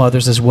 single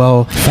mothers as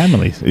well.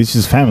 Families. It's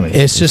just families.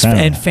 It's just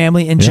family. And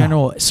family in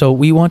general. So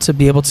we want to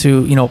be able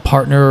to,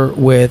 partner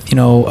with,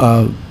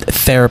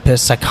 therapists,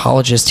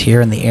 psychologists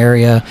here in the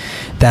area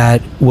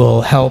that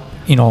will help,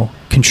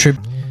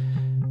 contribute.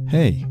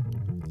 Hey,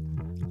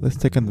 let's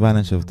take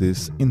advantage of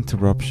this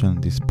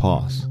interruption, this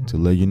pause, to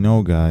let you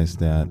know, guys,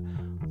 that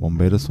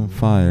Bomberos on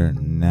Fire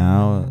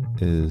now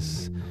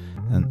is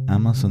an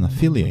Amazon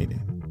affiliated.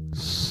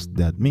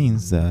 That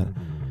means that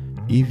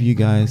if you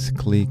guys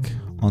click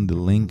on the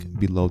link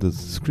below the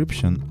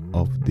description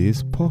of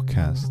this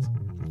podcast,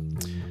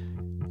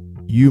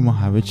 you might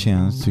have a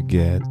chance to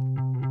get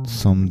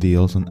some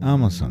deals on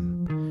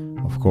Amazon.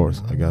 Of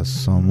course, I got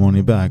some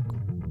money back,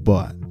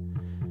 but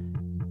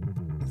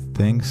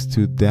thanks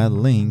to that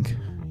link,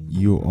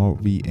 you will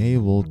be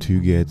able to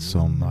get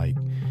some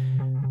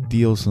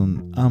deals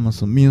on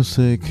Amazon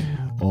Music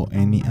or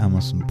any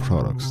Amazon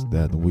products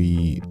that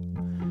we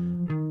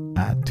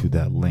add to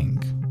that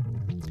link.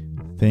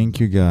 Thank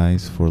you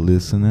guys for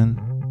listening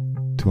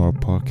to our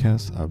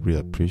podcast. I really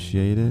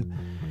appreciate it.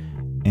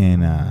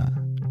 And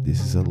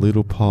this is a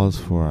little pause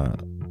for a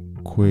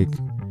quick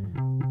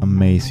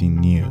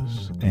amazing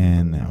news,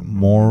 and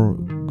more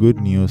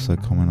good news are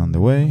coming on the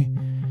way.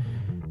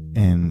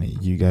 And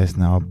you guys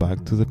now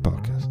back to the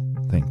podcast.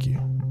 Thank you.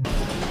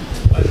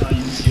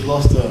 You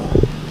lost the.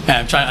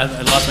 Yeah,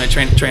 I lost my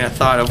train of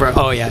thought over.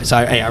 Oh yeah,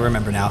 sorry. Hey, I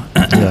remember now.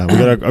 Yeah, we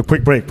got a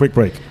quick break. Quick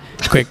break.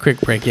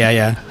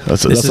 Yeah.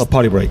 That's a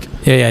party break.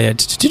 Yeah.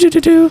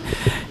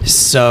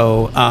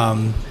 So,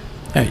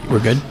 hey, we're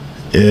good.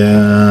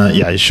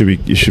 Yeah, it should be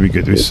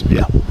good.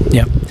 Yeah.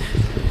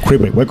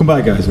 Quick break. Welcome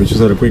back, guys. We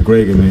just had a quick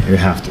break, and we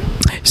have to.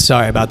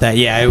 Sorry about that.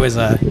 Yeah, it was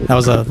that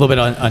was a little bit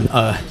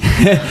a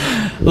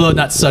little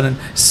not sudden.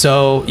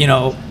 So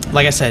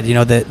like I said, we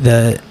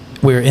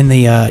were in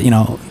the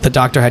the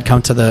doctor had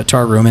come to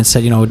our room and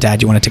said,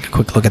 Dad, you want to take a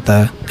quick look at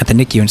the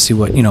NICU and see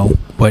what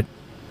what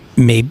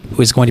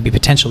was going to be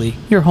potentially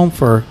your home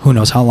for who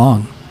knows how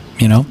long.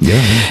 Yeah.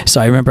 So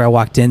I remember I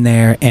walked in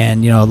there,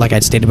 and like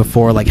I'd stated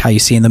before, like how you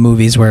see in the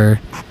movies where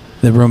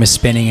the room is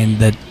spinning and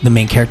the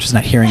main character's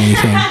not hearing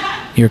anything.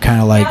 You're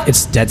kind of like,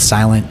 it's dead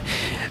silent.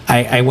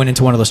 I went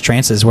into one of those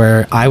trances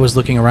where I was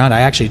looking around.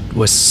 I actually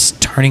was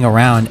turning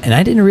around, and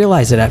I didn't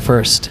realize it at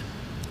first.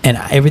 And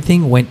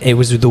everything went, it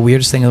was the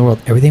weirdest thing in the world.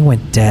 Everything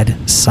went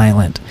dead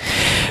silent.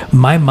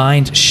 My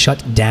mind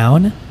shut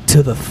down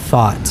to the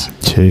thought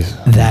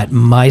that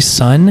my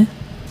son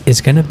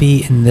is going to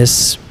be in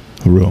this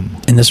room,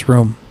 in this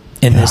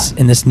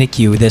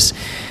NICU,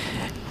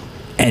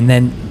 and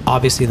then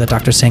obviously the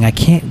doctor's saying, I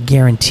can't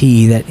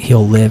guarantee that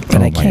he'll live,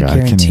 but I can't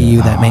guarantee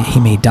you that he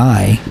may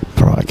die.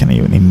 Bro, I can't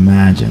even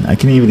imagine.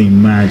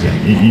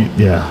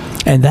 Yeah.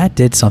 And that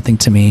did something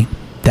to me,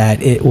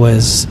 that it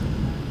was,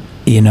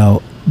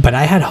 but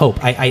I had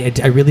hope. I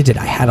really did.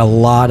 I had a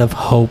lot of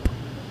hope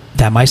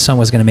that my son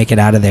was going to make it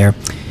out of there.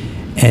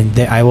 And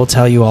I will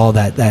tell you all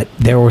that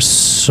there were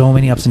so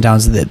many ups and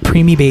downs. The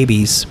preemie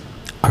babies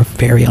are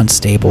very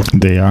unstable.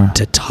 They are.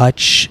 To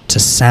touch, to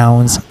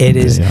sounds. It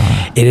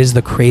is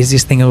the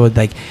craziest thing.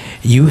 Like,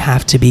 you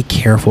have to be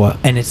careful.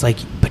 And it's like,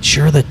 but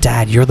you're the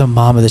dad, you're the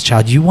mom of this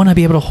child. You want to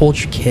be able to hold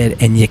your kid,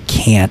 and you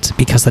can't,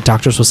 because the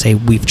doctors will say,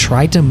 we've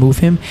tried to move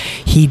him.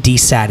 He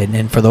desatted.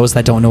 And for those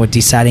that don't know what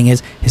desatting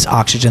is, his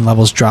oxygen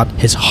levels dropped.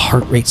 His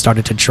heart rate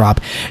started to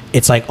drop.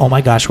 It's like, oh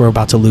my gosh, we're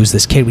about to lose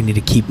this kid. We need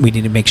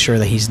to make sure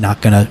that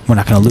we're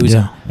not gonna lose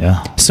him.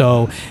 Yeah.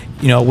 So,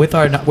 with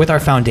our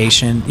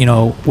foundation,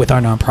 with our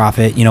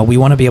nonprofit, we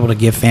want to be able to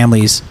give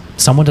families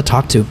someone to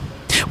talk to.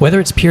 whether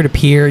it's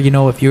peer-to-peer,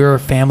 if you're a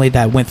family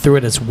that went through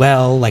it as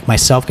well, like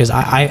myself, because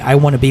I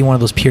want to be one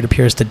of those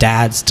peer-to-peers to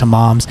dads, to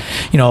moms.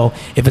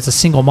 If it's a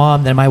single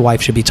mom, then my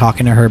wife should be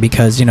talking to her,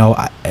 because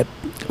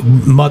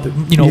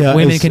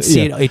women can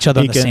see each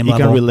other on the same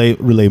level. You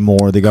can relate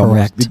more. They got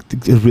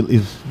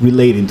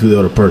relating to the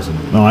other person.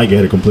 No, I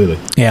get it completely.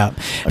 Yeah.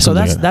 So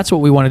that's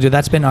what we want to do.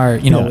 That's been our,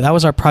 that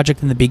was our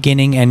project in the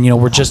beginning, and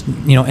we're just,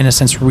 in a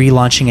sense,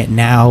 relaunching it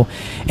now,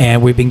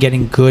 and we've been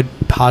getting good,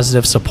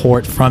 positive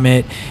support from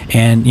it,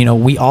 and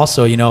we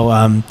also,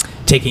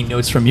 taking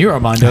notes from you,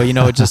 Armando,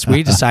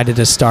 we decided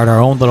to start our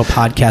own little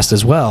podcast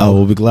as well. I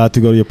will be glad to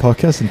go to your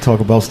podcast and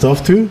talk about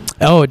stuff too.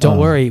 Oh, don't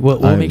worry.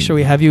 We'll make sure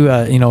we have you,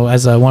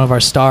 as one of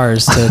our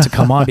stars to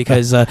come on,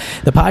 because our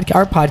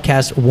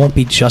podcast won't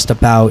be just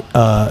about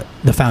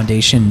the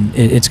foundation.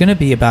 It's going to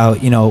be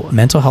about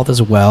mental health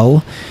as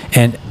well,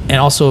 and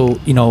also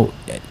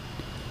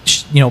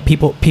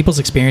people's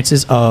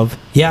experiences of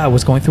I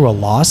was going through a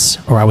loss,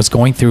 or I was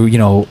going through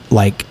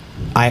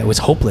I was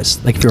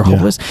hopeless. Like, if you're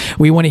hopeless,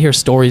 we want to hear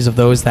stories of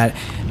those that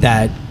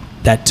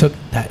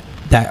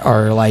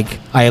are like,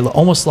 I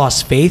almost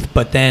lost faith,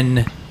 but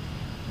then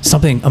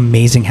something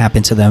amazing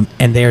happened to them,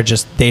 and they're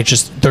just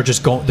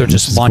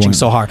launching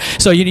so hard.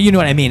 So you know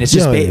what I mean? It's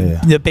just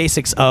the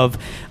basics of,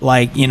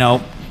 like,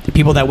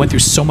 people that went through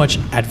so much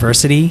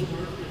adversity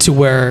to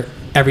where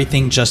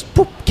everything just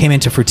came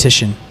into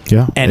fruition.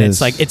 Yeah, and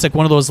it's like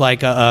one of those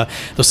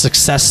those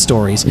success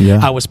stories. Yeah.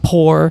 I was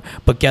poor,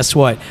 but guess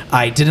what?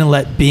 I didn't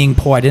let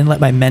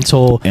my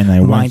mental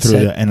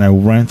mindset. I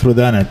ran through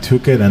that, and I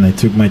took it, and I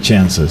took my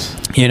chances.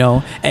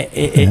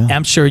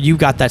 I'm sure you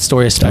got that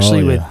story,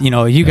 especially with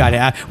you got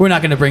it. We're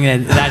not going to bring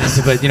that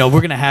into, but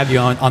we're going to have you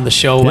on the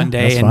show one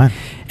day,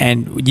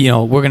 and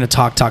we're going to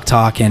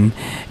talk, and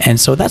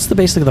so that's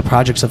basically the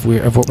projects of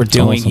what we're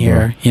doing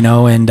here.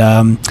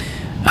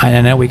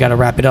 I know we got to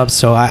wrap it up,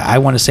 so I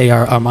want to say,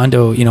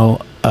 Armando,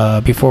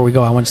 before we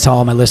go, I want to tell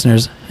all my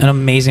listeners, an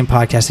amazing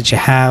podcast that you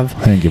have.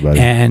 Thank you, buddy.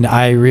 And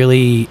I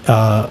really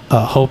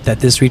hope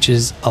that this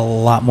reaches a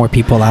lot more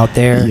people out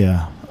there.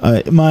 Yeah.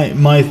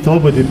 My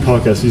thought with the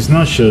podcast is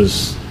not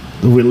just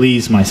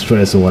release my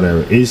stress or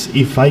whatever. Is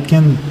if I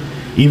can,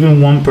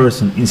 even one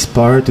person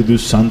inspired to do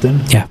something.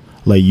 Yeah.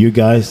 Like you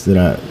guys,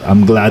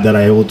 I'm glad that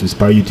I'm able to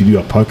inspire you to do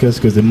a podcast,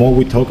 because the more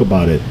we talk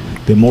about it,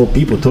 the more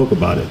people talk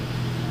about it,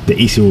 the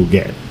easier we'll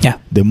get. Yeah.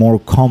 The more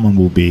common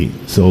will be,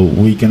 so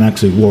we can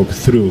actually work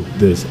through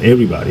this,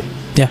 everybody.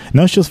 Yeah.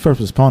 Not just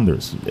first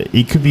responders.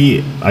 It could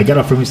be, I got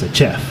a friend who's a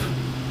chef.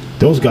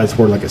 Those guys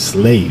were like a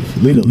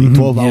slave, literally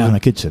 12 hours in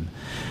the kitchen.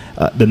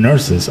 The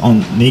nurses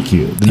on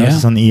NICU, the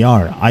nurses on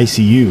ER,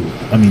 ICU,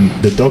 I mean,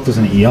 the doctors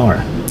in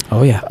ER.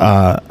 Oh, yeah.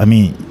 I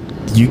mean,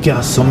 you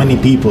got so many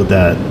people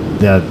that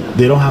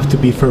they don't have to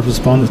be first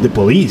responders. The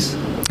police.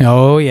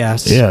 Oh,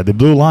 yes. Yeah, the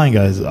Blue Line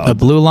guys. The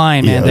Blue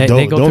Line, man.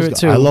 They go through it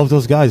too. I love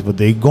those guys, but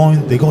they go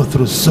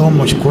through so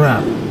much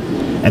crap,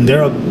 and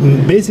they're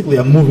basically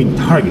a moving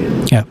target.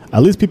 Yeah.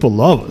 At least people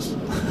love us.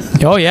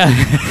 Oh, yeah.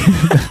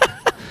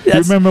 You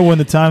remember when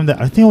the time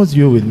that I think it was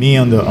you with me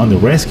on the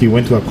rescue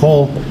went to a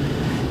call,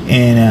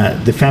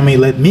 and the family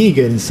let me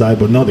get inside,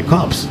 but not the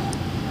cops.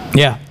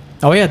 Yeah.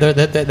 Oh yeah,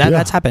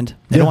 that's happened.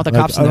 They don't want the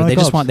cops in there.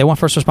 They want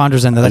first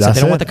responders in there. That's it.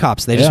 They don't want the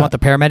cops. They just want the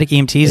paramedic,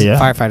 EMTs, and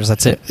firefighters.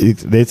 That's it.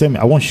 They tell me,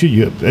 "I won't shoot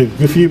you.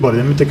 Good for you, buddy.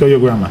 Let me take care of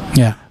your grandma."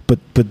 Yeah. But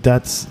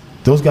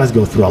those guys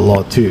go through a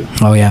lot too.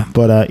 Oh yeah.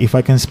 But if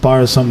I can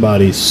inspire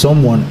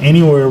someone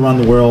anywhere around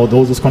the world,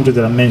 those countries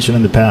that I mentioned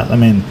in the past,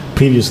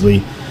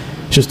 previously,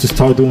 just to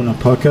start doing a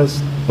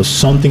podcast or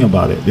something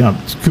about it.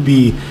 It could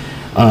be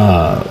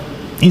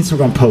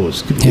Instagram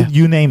posts,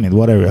 you name it,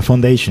 whatever. A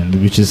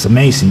foundation, which is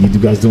amazing. You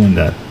guys doing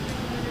that.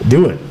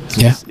 Do it.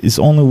 It's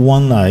only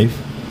one life.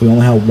 We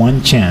only have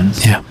one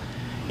chance. Yeah.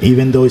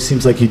 Even though it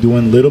seems like you're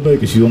doing a little bit,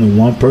 because you're only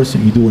one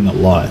person, you're doing a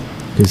lot.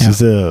 Because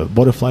it's a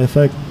butterfly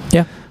effect.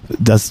 Yeah.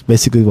 That's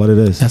basically what it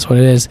is. That's what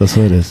it is. That's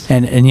what it is.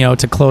 And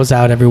to close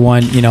out,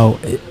 everyone,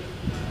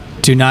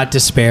 do not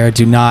despair.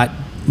 Do not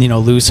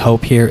lose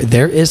hope here.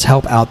 There is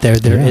help out there.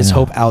 There is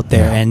hope out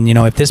there. Yeah. And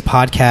if this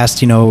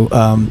podcast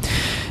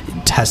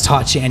has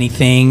taught you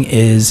anything,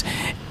 is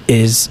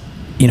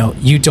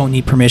you don't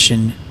need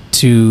permission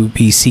to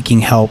be seeking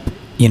help,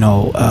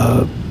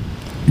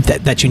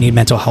 that you need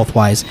mental health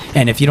wise.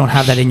 And if you don't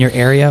have that in your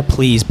area,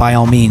 please, by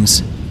all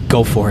means,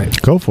 go for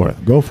it. Go for it.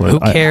 Who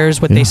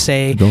cares what they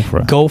say? Go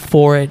for it. Go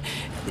for it.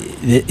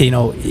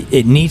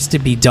 It needs to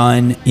be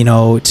done,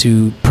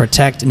 to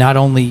protect not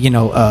only,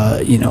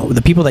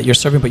 the people that you're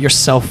serving, but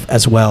yourself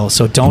as well.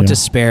 So don't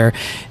despair.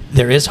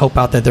 There is hope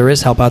out there. There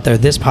is help out there.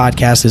 This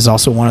podcast is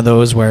also one of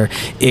those where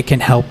it can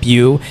help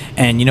you.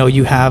 And,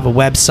 you have a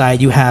website,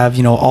 you have,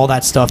 all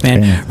that stuff,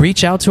 man. Yeah.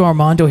 Reach out to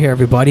Armando here,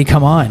 everybody.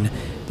 Come on.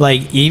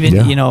 Like, even,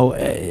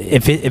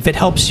 if it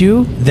helps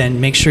you, then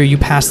make sure you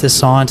pass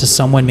this on to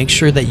someone. Make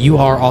sure that you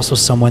are also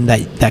someone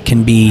that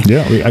can be.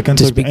 Yeah, I can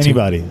talk to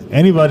anybody.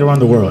 Anybody around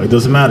the world. It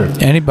doesn't matter.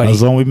 Anybody.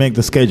 As long as we make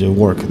the schedule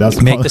work.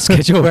 Make the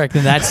schedule work,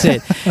 then that's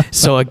it.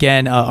 So,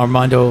 again,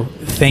 Armando,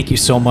 thank you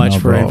so much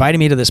for inviting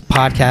me to this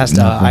podcast.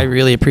 I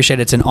really appreciate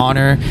it. It's an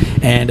honor.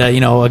 And,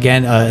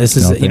 again, this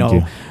is,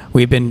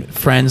 we've been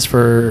friends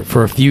for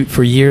a few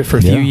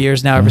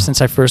years now. Ever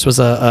since I first was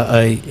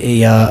a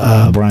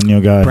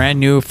brand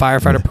new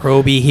firefighter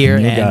probie here,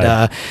 it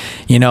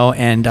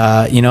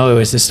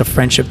was just a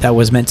friendship that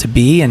was meant to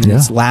be, and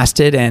it's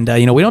lasted. And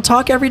we don't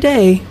talk every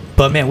day,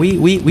 but man, we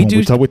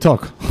do. We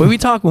talk. When we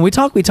talk,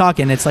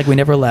 and it's like we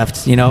never left.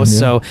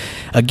 So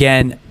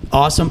again,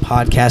 awesome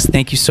podcast.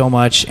 Thank you so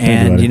much,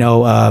 and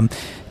to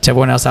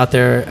everyone else out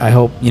there, I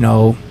hope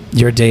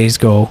your days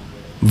go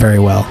very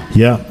well.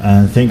 Yeah,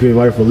 and thank you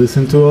everybody for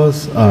listening to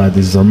us.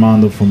 This is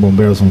Armando from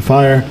Bomberos on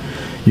Fire.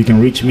 You can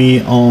reach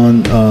me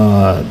on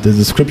the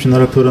description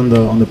that I put on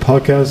the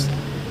podcast.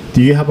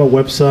 Do you have a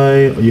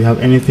website? Or you have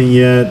anything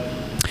yet?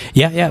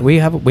 Yeah, we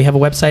have a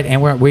website,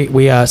 and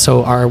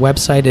so our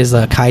website is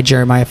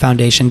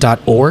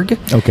kaijeremiahfoundation.org.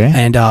 Okay,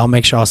 and I'll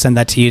make sure I'll send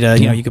that to you to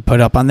you can put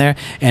it up on there.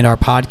 And our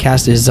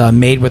podcast is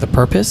Made with a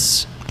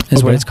Purpose.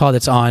 Is what it's called.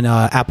 It's on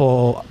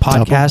Apple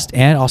Podcast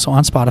and also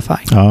on Spotify.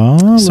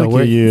 Oh, so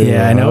look at you.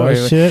 Yeah, I know.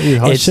 You're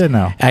hot shit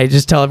now. I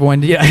just tell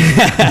everyone,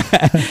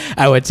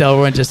 I would tell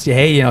everyone just,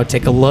 hey,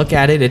 take a look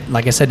at it.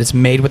 Like I said, it's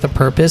made with a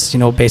purpose.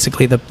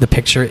 Basically the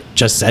picture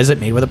just says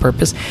it, made with a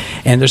purpose.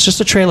 And there's just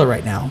a trailer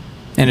right now.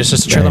 And it's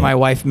just a trailer my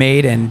wife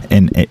made.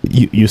 And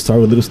you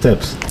start with little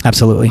steps.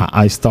 Absolutely.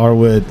 I start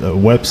with a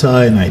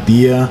website, an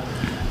idea,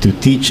 to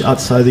teach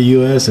outside the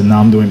U.S., and now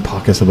I'm doing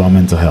podcasts about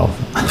mental health.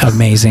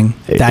 Amazing.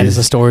 That is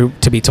a story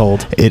to be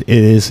told. It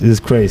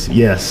is crazy.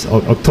 Yes,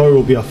 October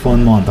will be a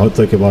fun month. I'll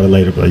talk about it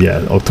later, but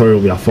yeah, October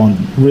will be a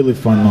really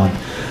fun month.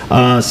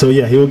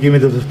 He will give me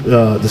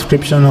the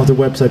description of the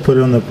website. Put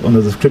it on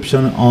the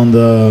description on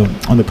the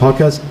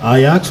podcast.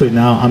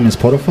 I'm in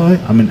Spotify.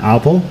 I'm in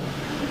Apple,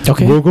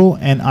 Google,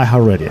 and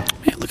iHeartRadio.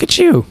 Man, look at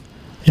you.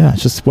 Yeah,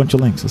 it's just a bunch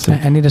of links.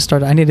 I need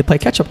to play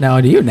catch up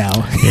now to you now.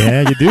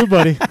 Yeah, you do,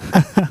 buddy.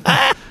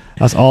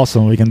 That's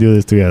awesome. We can do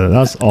this together.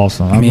 That's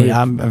awesome.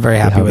 I'm very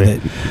happy with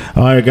it.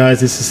 All right, guys,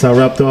 this is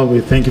wrapped up.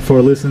 We thank you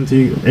for listening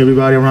to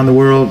everybody around the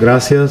world.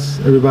 Gracias,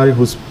 everybody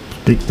who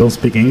don't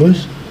speak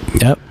English.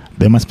 Yep.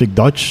 They must speak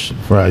Dutch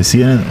for I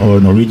see it,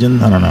 or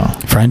Norwegian. I don't know.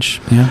 French.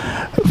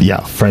 Yeah. Yeah,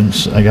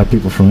 French. I got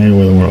people from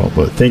everywhere in the world.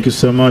 But thank you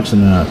so much,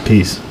 and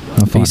peace.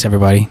 Peace,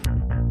 everybody.